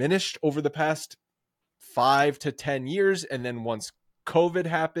been diminished over the past 5 to 10 years. And then once COVID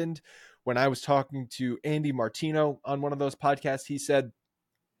happened, when I was talking to Andy Martino on one of those podcasts, he said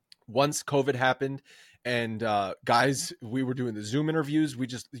once COVID happened and guys, we were doing the Zoom interviews,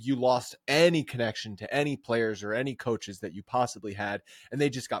 you lost any connection to any players or any coaches that you possibly had, and they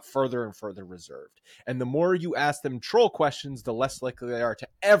just got further and further reserved. And the more you ask them troll questions, the less likely they are to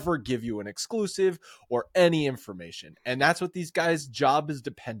ever give you an exclusive or any information. And that's what these guys' job is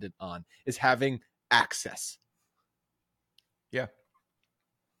dependent on, is having access. Yeah.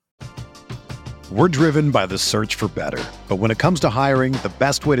 We're driven by the search for better. But when it comes to hiring, the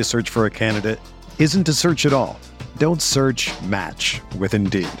best way to search for a candidate isn't to search at all. Don't search, match with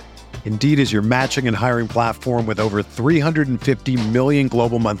Indeed. Indeed is your matching and hiring platform with over 350 million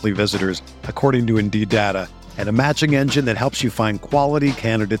global monthly visitors, according to Indeed data, and a matching engine that helps you find quality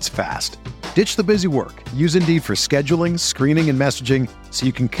candidates fast. Ditch the busy work. Use Indeed for scheduling, screening, and messaging so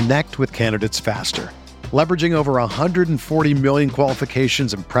you can connect with candidates faster. Leveraging over 140 million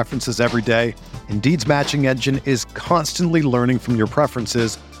qualifications and preferences every day, Indeed's matching engine is constantly learning from your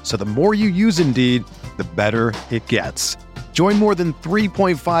preferences, so the more you use Indeed, the better it gets. Join more than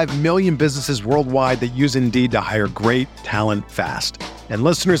 3.5 million businesses worldwide that use Indeed to hire great talent fast. And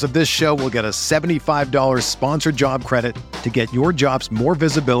listeners of this show will get a $75 sponsored job credit to get your jobs more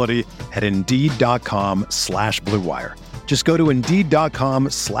visibility at Indeed.com/Blue Wire. Just go to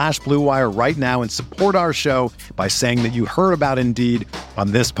Indeed.com/Blue Wire right now and support our show by saying that you heard about Indeed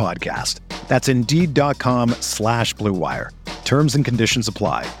on this podcast. That's Indeed.com/Blue Wire. Terms and conditions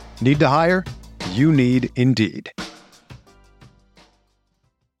apply. Need to hire? You need Indeed.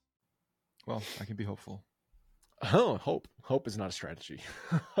 Well, I can be hopeful. Oh, hope is not a strategy.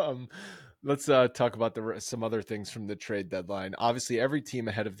 Let's talk about some other things from the trade deadline. Obviously, every team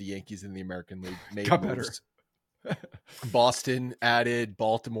ahead of the Yankees in the American League made moves. Boston added,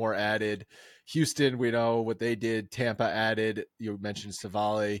 Baltimore added, Houston, we know what they did. Tampa added. You mentioned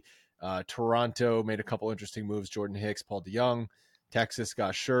Savale. Toronto made a couple interesting moves. Jordan Hicks, Paul DeYoung. Texas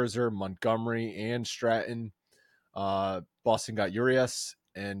got Scherzer, Montgomery, and Stratton. Boston got Urias,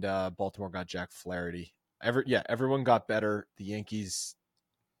 and Baltimore got Jack Flaherty. Everyone got better. The Yankees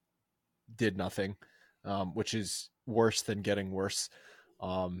did nothing, which is worse than getting worse.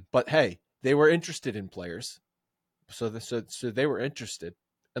 But hey, they were interested in players. So they were interested.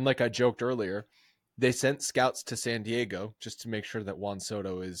 And like I joked earlier, they sent scouts to San Diego just to make sure that Juan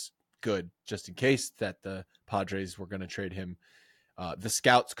Soto is good, just in case that the Padres were going to trade him. The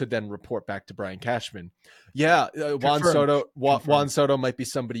scouts could then report back to Brian Cashman. Yeah, Juan Soto might be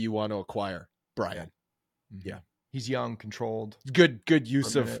somebody you want to acquire, Brian. Yeah. He's young, controlled. Good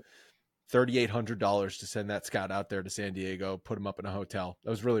use of $3,800 to send that scout out there to San Diego, put him up in a hotel. That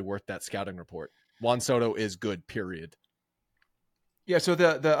was really worth that scouting report. Juan Soto is good, period. Yeah, so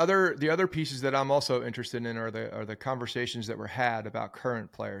the other pieces that I'm also interested in are the conversations that were had about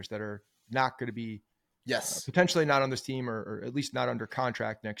current players that are not going to be potentially not on this team or at least not under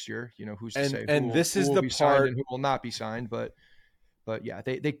contract next year. You know, who's to say who will be signed and who will not be signed, but yeah,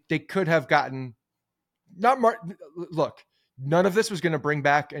 they could have gotten look, none of this was going to bring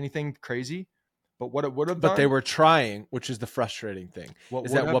back anything crazy. But what it would have done. But they were trying, which is the frustrating thing.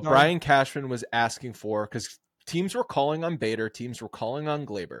 What Brian Cashman was asking for, because teams were calling on Bader, teams were calling on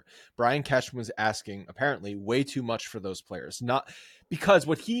Glaber. Brian Cashman was asking, apparently, way too much for those players. Not because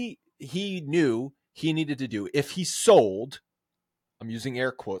what he knew he needed to do, if he sold, I'm using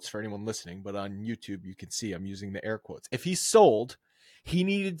air quotes for anyone listening, but on YouTube you can see I'm using the air quotes. If he sold, he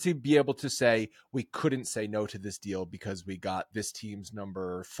needed to be able to say, we couldn't say no to this deal because we got this team's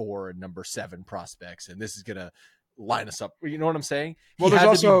number 4 and number 7 prospects, and this is going to line us up. You know what I'm saying? Well, there's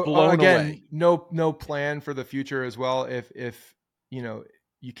also, again, no plan for the future as well. If you know,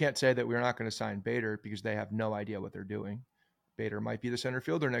 you can't say that we're not going to sign Bader because they have no idea what they're doing. Bader might be the center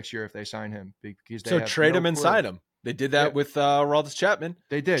fielder next year if they sign him. Because they trade him and sign him. They did that with Aroldis Chapman.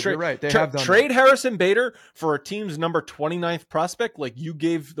 They did. You're right. They have done trade Harrison Bader for a team's number 29th prospect, like you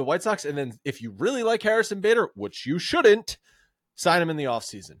gave the White Sox, and then if you really like Harrison Bader, which you shouldn't, sign him in the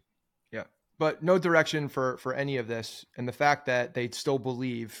offseason. Yeah, but no direction for any of this, and the fact that they still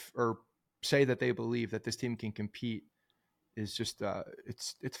believe or say that they believe that this team can compete is just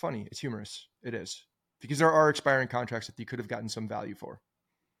it's funny. It's humorous. It is, because there are expiring contracts that you could have gotten some value for.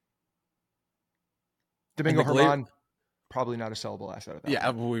 Domingo Germán, probably not a sellable asset at that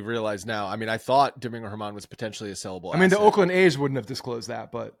point. We realize now. I mean, I thought Domingo Germán was potentially a sellable asset. I mean, the Oakland A's wouldn't have disclosed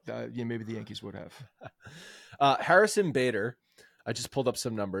that, but maybe the Yankees would have. Harrison Bader, I just pulled up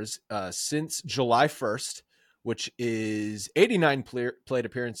some numbers. Since July 1st, which is 89 plate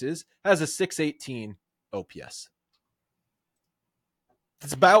appearances, has a 618 OPS.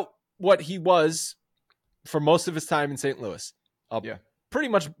 It's about what he was for most of his time in St. Louis. Pretty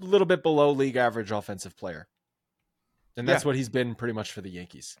much a little bit below league average offensive player. And that's what he's been pretty much for the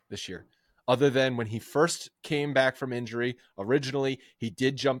Yankees this year. Other than when he first came back from injury, originally he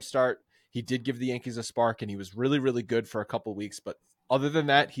did jumpstart. He did give the Yankees a spark, and he was really, really good for a couple of weeks. But other than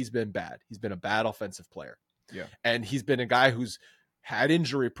that, he's been bad. He's been a bad offensive player. Yeah. And he's been a guy who's had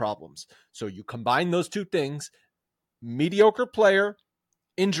injury problems. So you combine those two things, mediocre player,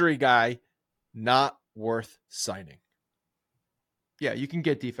 injury guy, not worth signing. Yeah, you can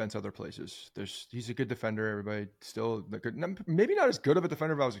get defense other places. He's a good defender. Everybody still maybe not as good of a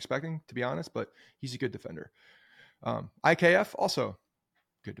defender as I was expecting, to be honest, but he's a good defender. IKF also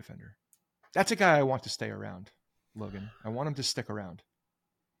good defender. That's a guy I want to stay around, Logan. I want him to stick around.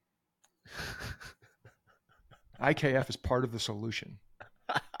 IKF is part of the solution.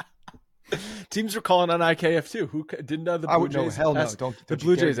 Teams are calling on IKF too. Who didn't know the Blue Jays? Hell no. The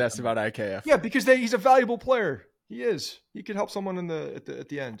Blue Jays asked about IKF. Yeah, because he's a valuable player. He is. He could help someone at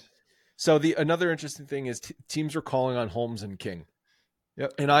the end. So another interesting thing is teams are calling on Holmes and King.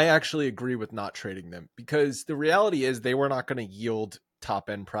 Yep. And I actually agree with not trading them, because the reality is they were not going to yield top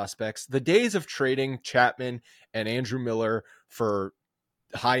end prospects. The days of trading Chapman and Andrew Miller for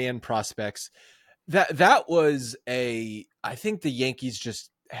high end prospects, that was I think the Yankees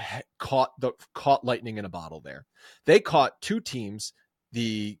just caught lightning in a bottle there. They caught two teams,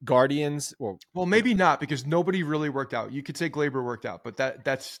 the Guardians. Well, maybe not, because nobody really worked out. You could say Glaber worked out, but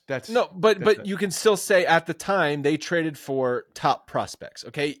that's no. But you can still say at the time they traded for top prospects.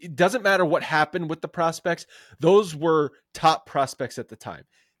 Okay, it doesn't matter what happened with the prospects; those were top prospects at the time.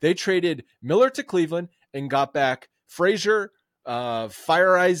 They traded Miller to Cleveland and got back Frazier,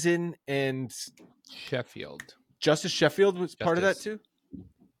 Fire Eisen, and Sheffield. Justice Sheffield was part of that too.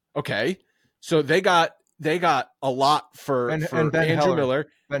 Okay, so they got a lot for Andrew Miller,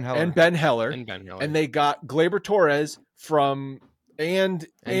 and Ben Heller, and they got Glaber Torres from and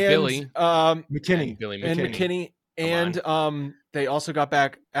Billy McKinney, and they also got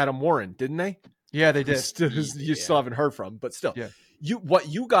back Adam Warren, didn't they? Yeah, they did. Still haven't heard from, but still, yeah. What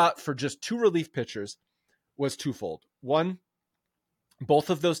you got for just two relief pitchers was twofold. One, both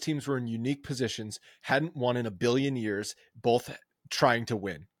of those teams were in unique positions, hadn't won in a billion years, both trying to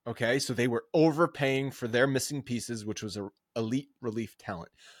win. Okay, so they were overpaying for their missing pieces, which was an elite relief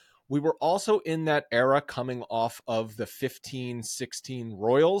talent. We were also in that era coming off of the 15-16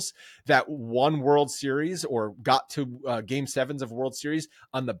 Royals that won World Series or got to Game 7s of World Series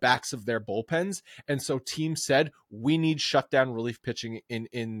on the backs of their bullpens. And so teams said, we need shutdown relief pitching in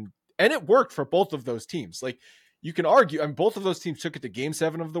and it worked for both of those teams. Like, you can argue, and both of those teams took it to Game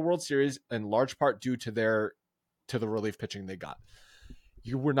 7 of the World Series in large part due to the relief pitching they got.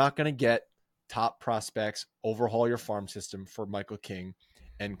 You were not going to get top prospects, overhaul your farm system for Michael King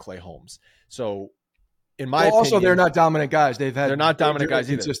and Clay Holmes. So, in my opinion, also they're not dominant guys. They're not dominant guys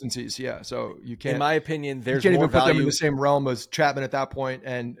either. Consistencies, yeah. So you can't. In my opinion, there's you can't more even put value them in the same realm as Chapman at that point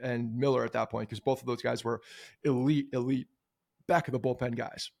and Miller at that point, because both of those guys were elite back of the bullpen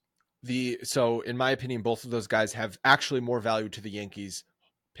guys. So in my opinion, both of those guys have actually more value to the Yankees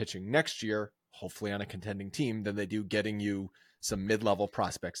pitching next year, hopefully on a contending team, than they do getting you some mid-level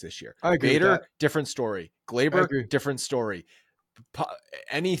prospects this year. I agree. Bader, different story. Glaber, different story.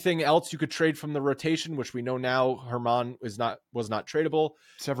 Anything else you could trade from the rotation, which we know now Herman was not tradable.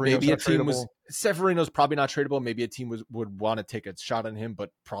 Severino's probably not tradable. Maybe a team would want to take a shot on him,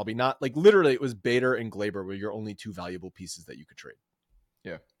 but probably not. Like, literally, it was Bader and Glaber were your only two valuable pieces that you could trade.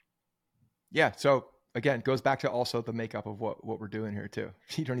 Yeah. Yeah. So again, it goes back to also the makeup of what we're doing here too.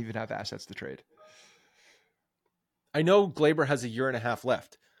 You don't even have assets to trade. I know Glaber has a year and a half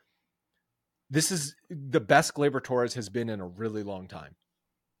left. This is the best Glaber Torres has been in a really long time.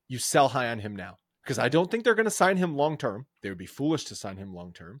 You sell high on him now, because I don't think they're going to sign him long-term. They would be foolish to sign him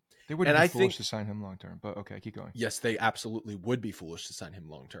long-term. They wouldn't be foolish to sign him long-term, but okay, keep going. Yes, they absolutely would be foolish to sign him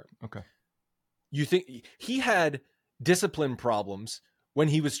long-term. Okay. You think he had discipline problems when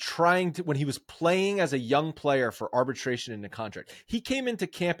he was playing as a young player for arbitration in a contract? He came into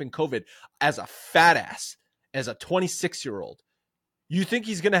camp in COVID as a fat ass, as a 26-year-old. You think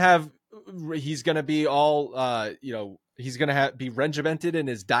he's going to be all, he's going to be regimented in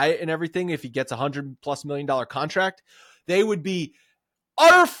his diet and everything if he gets $100+ million contract? They would be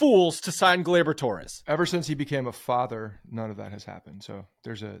utter fools to sign Glaber Torres. Ever since he became a father, none of that has happened. So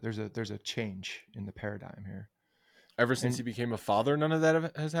there's a change in the paradigm here. Ever since he became a father, none of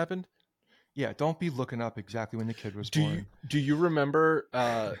that has happened? Yeah, don't be looking up exactly when the kid was born. Do you remember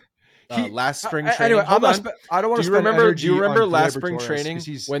last spring training? Anyway, I don't want to spend energy. Do you remember last Glaber spring Torres,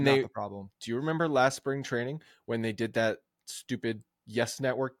 training when the problem? Do you remember last spring training when they did that stupid Yes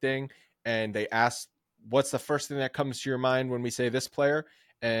Network thing and they asked, "What's the first thing that comes to your mind when we say this player?"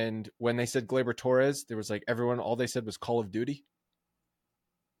 And when they said Glaber Torres, there was like all they said was Call of Duty.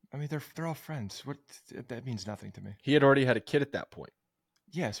 I mean, they're all friends. That means nothing to me. He had already had a kid at that point.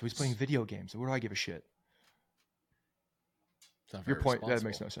 Yeah, so he's playing video games. What do I give a shit? Your point, that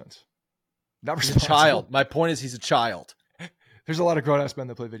makes no sense. He's a child. My point is he's a child. There's a lot of grown-ass men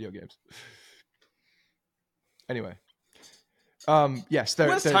that play video games. Anyway. Yes. Who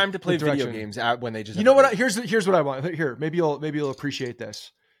has time to play video games when they just... You know what? Here's what I want. Here, maybe you'll appreciate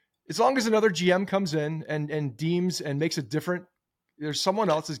this. As long as another GM comes in and deems and makes a different... There's someone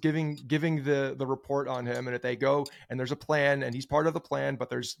else is giving the report on him, and if they go and there's a plan and he's part of the plan,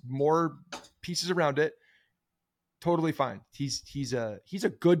 but there's more pieces around it, totally fine. He's a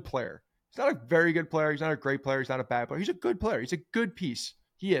good player. He's not a very good player. He's not a great player. He's not a bad player. He's a good player. He's a good piece.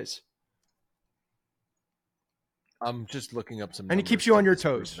 He is. I'm just looking up some. And he keeps you on your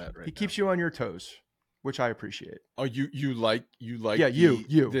toes. Keeps you on your toes, which I appreciate. Oh, you like? Yeah,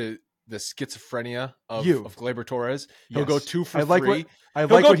 the the schizophrenia of Gleyber Torres. He'll Yes. go 2 for I like 3. I He'll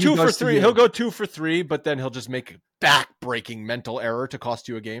like go what he 2 for does to 3. you. He'll go 2 for 3, but then he'll just make a back-breaking mental error to cost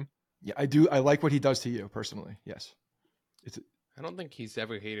you a game. Yeah, I do. I like what he does to you personally. Yes. I don't think he's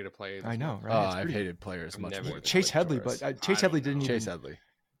ever hated a player. I know, right? I've hated players much never more. than Chase Gleyber Headley, Torres. but Chase Headley didn't Chase even Headley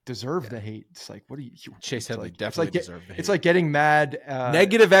deserve the hate. It's like, what do you? Chase Headley like, definitely deserved the hate. It's like getting mad.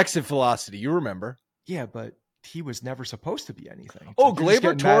 Negative exit velocity. You remember? Yeah, but he was never supposed to be anything. Oh,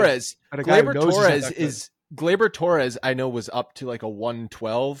 Gleyber Torres. Gleyber Torres, I know, was up to like a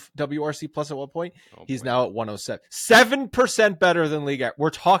 112 WRC plus at one point. He's now at 107. 7% better than league average. We're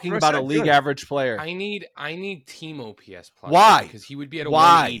talking about a league average player. I need team OPS plus. Why? Because he would be at a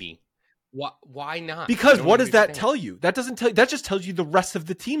 180. Why not? Because what does that tell you? That doesn't tell you. That just tells you the rest of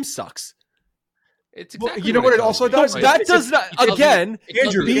the team sucks. It's exactly you know what it also does? That does not. Again,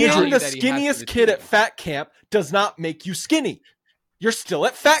 Andrew, being the skinniest kid at fat camp does not make you skinny. You're still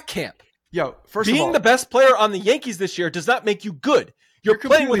at fat camp. Yo, first being of all, the best player on the Yankees this year does not make you good. You're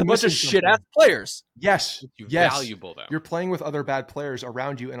playing with a bunch of shit ass players. Yes, valuable though. You're playing with other bad players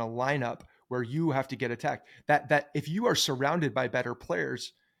around you in a lineup where you have to get attacked. That if you are surrounded by better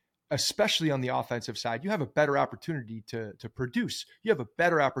players, especially on the offensive side, you have a better opportunity to produce. You have a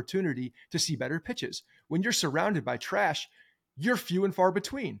better opportunity to see better pitches. When you're surrounded by trash, you're few and far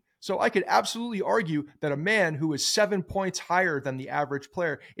between. So I could absolutely argue that a man who is 7 points higher than the average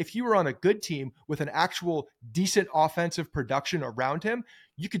player, if he were on a good team with an actual decent offensive production around him,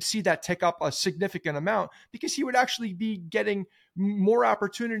 you could see that tick up a significant amount because he would actually be getting more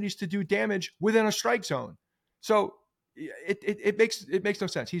opportunities to do damage within a strike zone. So it makes no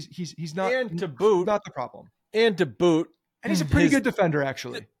sense. He's not, and to boot, not the problem. And to boot, and he's a pretty good defender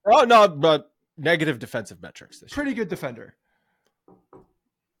actually. Oh no, but negative defensive metrics this pretty year. Good defender.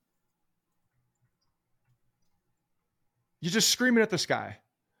 You're just screaming at the sky.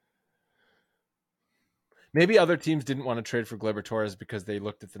 Maybe other teams didn't want to trade for Gleyber Torres because they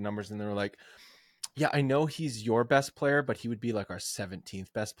looked at the numbers and they were like, yeah, I know he's your best player, but he would be like our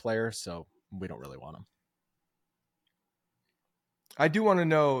 17th best player, so we don't really want him. I do want to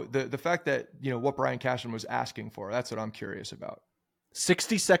know the fact that, what Brian Cashman was asking for. That's what I'm curious about.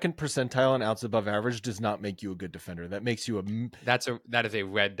 62nd percentile on outs above average does not make you a good defender. That makes you that is a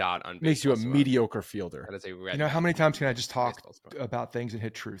red dot on makes you a mediocre fielder. That is a red. How many times can I just talk about things and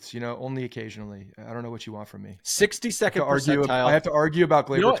hit truths? Only occasionally. I don't know what you want from me. 62nd percentile. I have to argue about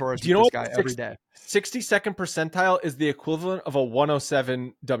Gleyber Torres with this guy every day. 62nd percentile is the equivalent of a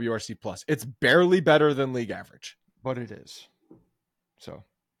 107 WRC plus. It's barely better than league average, but it is.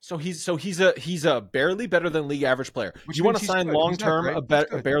 So he's a barely better than league average player. You want to sign long term a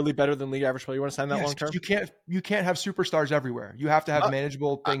barely better than league average player? You want to sign that long term? You can't have superstars everywhere. You have to have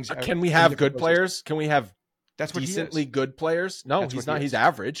manageable things. Can we have good players? Can we have that's what decently good players? No, he's not. He's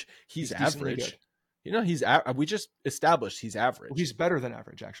average. He's average. We just established he's average. Well, he's better than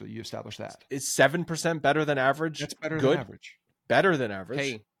average. Actually, you established that. Is 7% better than average? That's better than average. Better than average.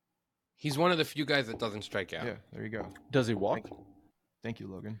 Hey, he's one of the few guys that doesn't strike out. Yeah, there you go. Does he walk? Thank you,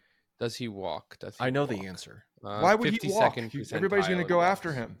 Logan. Does he walk? I know the answer. Why would he walk? Everybody's going to go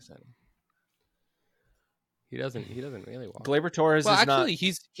after him. He doesn't really walk. Gleyber Torres is actually,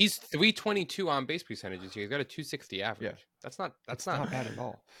 he's 322 on base percentages here. He's got a 260 average. Yeah. That's not bad at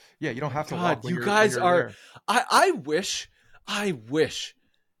all. Yeah, you don't have to walk. When you guys are. I wish I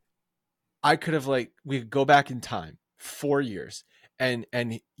could have we could go back in time 4 years and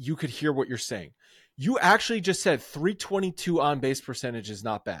you could hear what you're saying. You actually just said 322 on base percentage is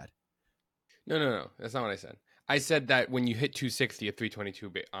not bad. No. That's not what I said. I said that when you hit 260, a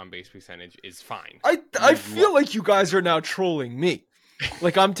 322 on base percentage is fine. I feel like you guys are now trolling me.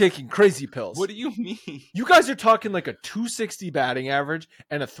 Like I'm taking crazy pills. What do you mean? You guys are talking like a 260 batting average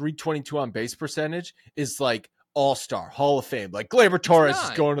and a 322 on base percentage is like all-star, Hall of Fame. Like Gleyber Torres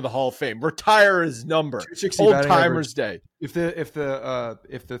is going to the Hall of Fame. Retire his number. Old Timers Day. If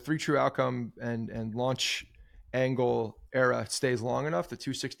the 3 true outcome and launch angle era stays long enough, the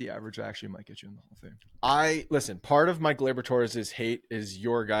 260 average actually might get you in the Hall of Fame. Listen, part of my Gleyber Torres' hate is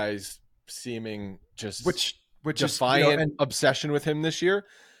your guys seeming just which defiant obsession with him this year.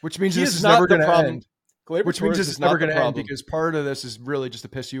 Which means this is never going to end. Which means this is never going to end because part of this is really just to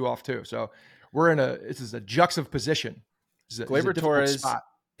piss you off too. So this is a juxtaposition. Gleyber Torres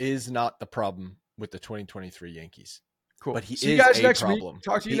is not the problem with the 2023 Yankees. Cool. But he See is you guys a next problem. Week.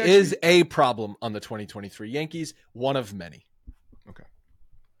 Talk to you he next is week. a problem on the 2023 Yankees, one of many. Okay.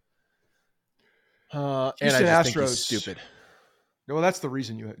 And I just think he's stupid. Well, that's the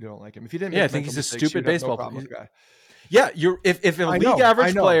reason you don't like him. If you didn't, I think he's a stupid baseball player. Yeah, if a league know, average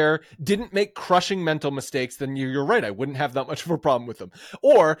I know. player didn't make crushing mental mistakes, then you're right. I wouldn't have that much of a problem with them.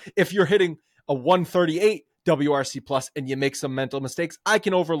 Or if you're hitting a 138 WRC plus and you make some mental mistakes, I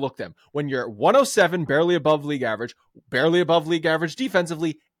can overlook them. When you're 107, barely above league average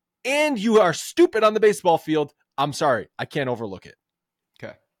defensively, and you are stupid on the baseball field, I'm sorry, I can't overlook it.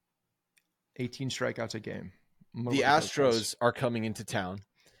 Okay. 18 strikeouts a game. The Astros are coming into town,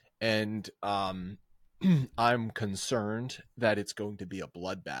 and I'm concerned that it's going to be a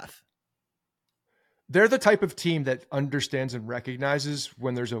bloodbath. They're the type of team that understands and recognizes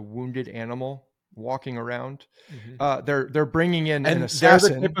when there's a wounded animal walking around. Mm-hmm. They're bringing in and an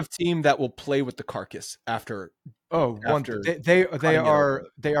assassin. They're the type of team that will play with the carcass after. They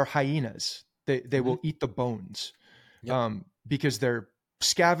are hyenas. They will eat the bones. Yep. Because they're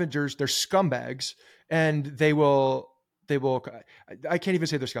scavengers, they're scumbags, and they will. I can't even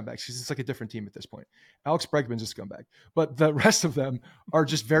say they're scumbags because it's like a different team at this point. Alex Bregman's a scumbag, but the rest of them are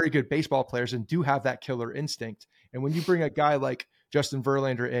just very good baseball players and do have that killer instinct. And when you bring a guy like Justin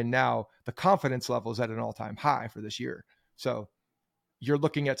Verlander in now, the confidence level is at an all-time high for this year. So you're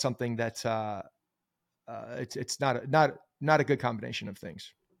looking at something that's it's not a good combination of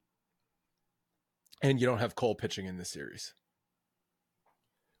things. And you don't have Cole pitching in this series,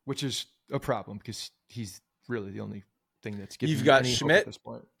 which is a problem because he's really the only thing that's giving you've got any Schmidt, hope at this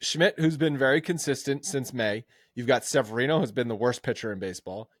point. Schmidt, who's been very consistent since May. You've got Severino, who's been the worst pitcher in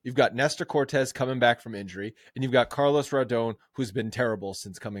baseball. You've got Nestor Cortez coming back from injury, and you've got Carlos Rodon, who's been terrible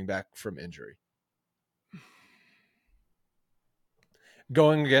since coming back from injury.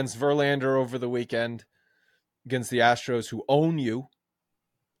 Going against Verlander over the weekend, against the Astros, who own you,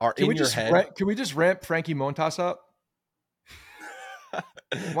 are in your head. Can we just ramp Frankie Montas up?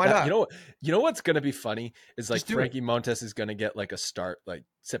 Why not? You know what's going to be funny is like Just Frankie Montas is going to get like a start like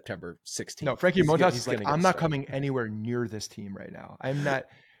September 16th. No, Frankie Montas is like, I'm not coming anywhere near this team right now. I'm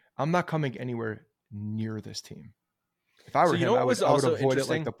not coming anywhere near this team. If I were him, I would avoid it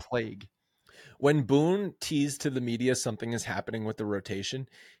like the plague. When Boone teased to the media something is happening with the rotation,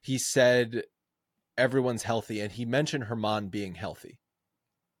 he said everyone's healthy, and he mentioned Herman being healthy.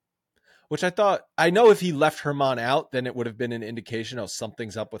 Which I know if he left Herman out, then it would have been an indication of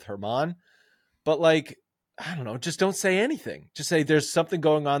something's up with Herman. But like, I don't know, just don't say anything. Just say there's something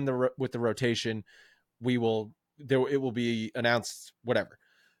going on with the rotation. It will be announced, whatever.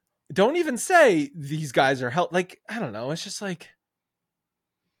 Don't even say these guys are healthy. Like, I don't know. It's just like,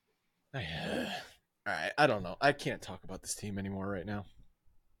 all right. I don't know. I can't talk about this team anymore right now.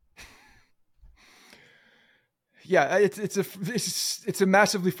 Yeah, it's a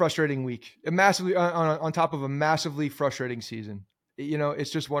massively frustrating week. Massively on top of a massively frustrating season. You know,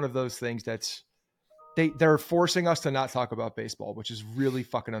 it's just one of those things that's they're forcing us to not talk about baseball, which is really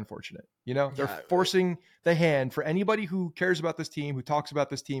fucking unfortunate. You know, they're forcing the hand for anybody who cares about this team, who talks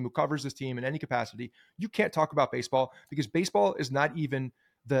about this team, who covers this team in any capacity. You can't talk about baseball because baseball is not even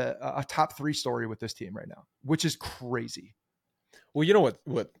a top 3 story with this team right now, which is crazy. Well, you know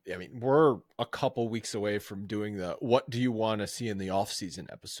what I mean, we're a couple weeks away from doing the what do you want to see in the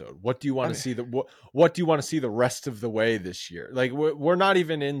offseason episode? What do you want to see what do you want to see the rest of the way this year? Like we're not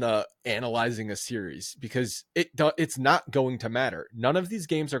even in the analyzing a series because it's not going to matter. None of these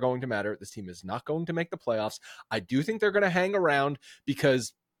games are going to matter. This team is not going to make the playoffs. I do think they're going to hang around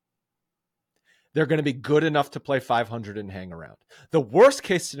because they're going to be good enough to play 500 and hang around. The worst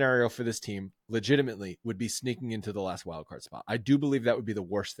case scenario for this team legitimately would be sneaking into the last wildcard spot. I do believe that would be the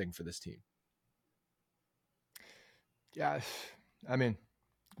worst thing for this team. Yeah. I mean,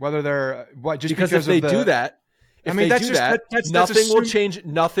 whether they're just because if they do that, nothing will change.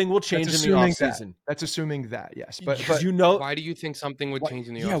 Nothing will change in the offseason. That's assuming that, yes. But why do you think something would change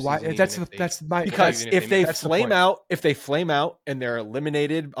in the offseason? Why? Because if they flame out and they're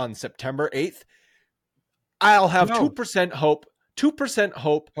eliminated on September 8th, I'll have 2% hope. 2%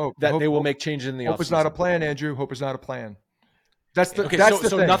 hope that they will make changes in the offseason. Hope is not a plan, Andrew. Hope is not a plan. That's the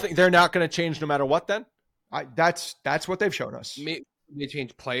thing. Nothing. They're not going to change no matter what. Then that's what they've shown us. They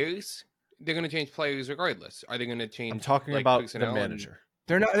change players. They're going to change players regardless. Are they going to change? I'm talking about the manager.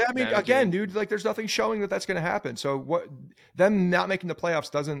 They're not. I mean, again, dude. Like, there's nothing showing that that's going to happen. So what? Them not making the playoffs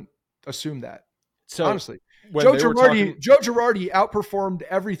doesn't assume that. So honestly, Joe Girardi outperformed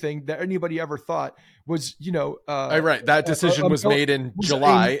everything that anybody ever thought was. Right. That decision was made in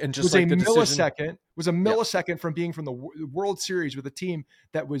July, and just like the decision was a millisecond from being from the World Series with a team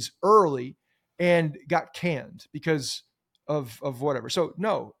that was early and got canned because of whatever. So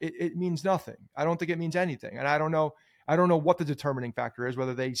no, it means nothing. I don't think it means anything, and I don't know what the determining factor is,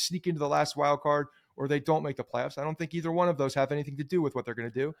 whether they sneak into the last wild card or they don't make the playoffs. I don't think either one of those have anything to do with what they're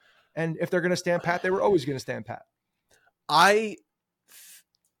going to do. And if they're going to stand pat, they were always going to stand pat. I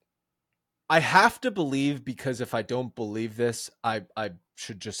have to believe, because if I don't believe this, I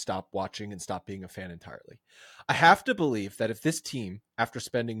should just stop watching and stop being a fan entirely. I have to believe that if this team, after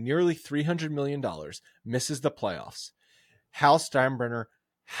spending nearly $300 million, misses the playoffs, Hal Steinbrenner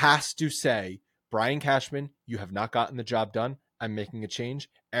has to say, Brian Cashman, you have not gotten the job done. I'm making a change.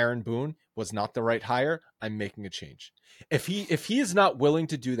 Aaron Boone was not the right hire. I'm making a change. If he is not willing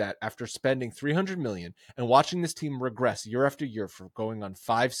to do that after spending $300 million and watching this team regress year after year for going on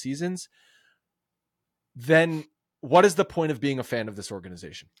 5 seasons, then what is the point of being a fan of this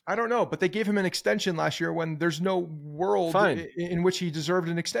organization? I don't know, but they gave him an extension last year when there's no world in which he deserved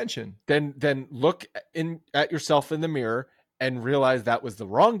an extension. Then look at yourself in the mirror and realize that was the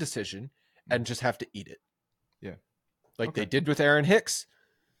wrong decision and just have to eat it. Yeah. Like they did with Aaron Hicks.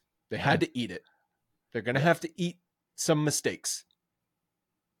 They had to eat it. They're going to have to eat some mistakes.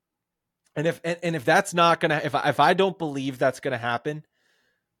 And if that's not going to, if I don't believe that's going to happen,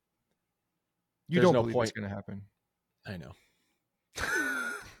 you don't believe it's going to happen. I know.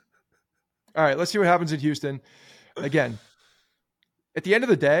 All right, let's see what happens in Houston. Again, at the end of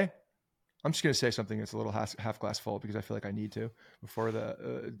the day, I'm just going to say something that's a little half glass full because I feel like I need to before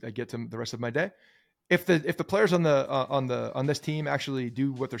I get to the rest of my day. If the players on this team actually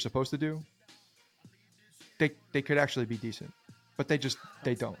do what they're supposed to do, they could actually be decent, but they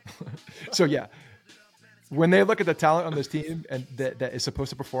don't. So yeah, when they look at the talent on this team and that is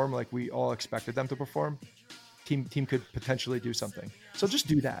supposed to perform like we all expected them to perform, team could potentially do something. So just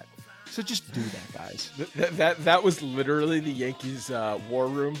do that. So just do that, guys. That was literally the Yankees war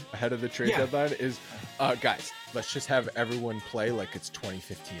room ahead of the trade deadline is, guys, let's just have everyone play like it's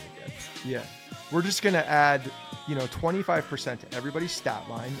 2015 again. Yeah. We're just going to add, 25% to everybody's stat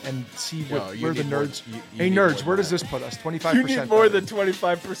line and see where the nerds... Hey, nerds, where does this put us? 25%? You need more than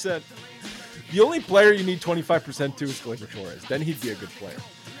 25%. The only player you need 25% to is Gleyber Torres. Then he'd be a good player.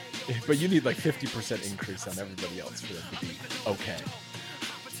 But you need like 50% increase on everybody else for them to be okay.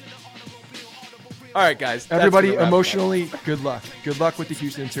 All right, guys. Everybody, emotionally, good luck. Good luck with the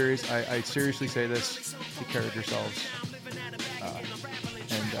Houston series. I seriously say this. Take care of yourselves.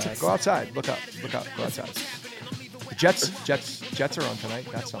 And go outside. Look up. Go outside. The Jets are on tonight.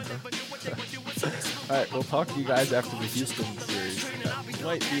 That's something. All right, we'll talk to you guys after the Houston series. That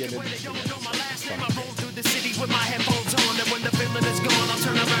might be an interesting episode.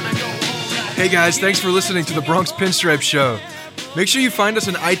 Hey guys, thanks for listening to the Bronx Pinstripe Show. Make sure you find us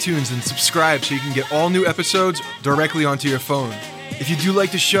on iTunes and subscribe so you can get all new episodes directly onto your phone. If you do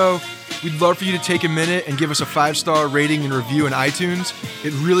like the show, we'd love for you to take a minute and give us a 5-star rating and review in iTunes.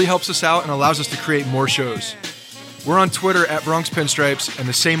 It really helps us out and allows us to create more shows. We're on Twitter at Bronx Pinstripes and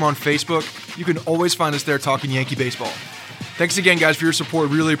the same on Facebook. You can always find us there talking Yankee baseball. Thanks again, guys, for your support.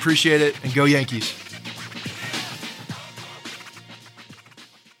 Really appreciate it, and go Yankees.